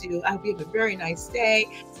bid you adieu. I hope you have a very nice day.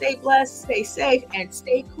 Stay blessed, stay safe, and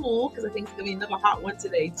stay cool, because I think it's going to be another hot one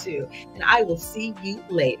today too. And I will see you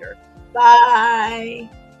later. Bye.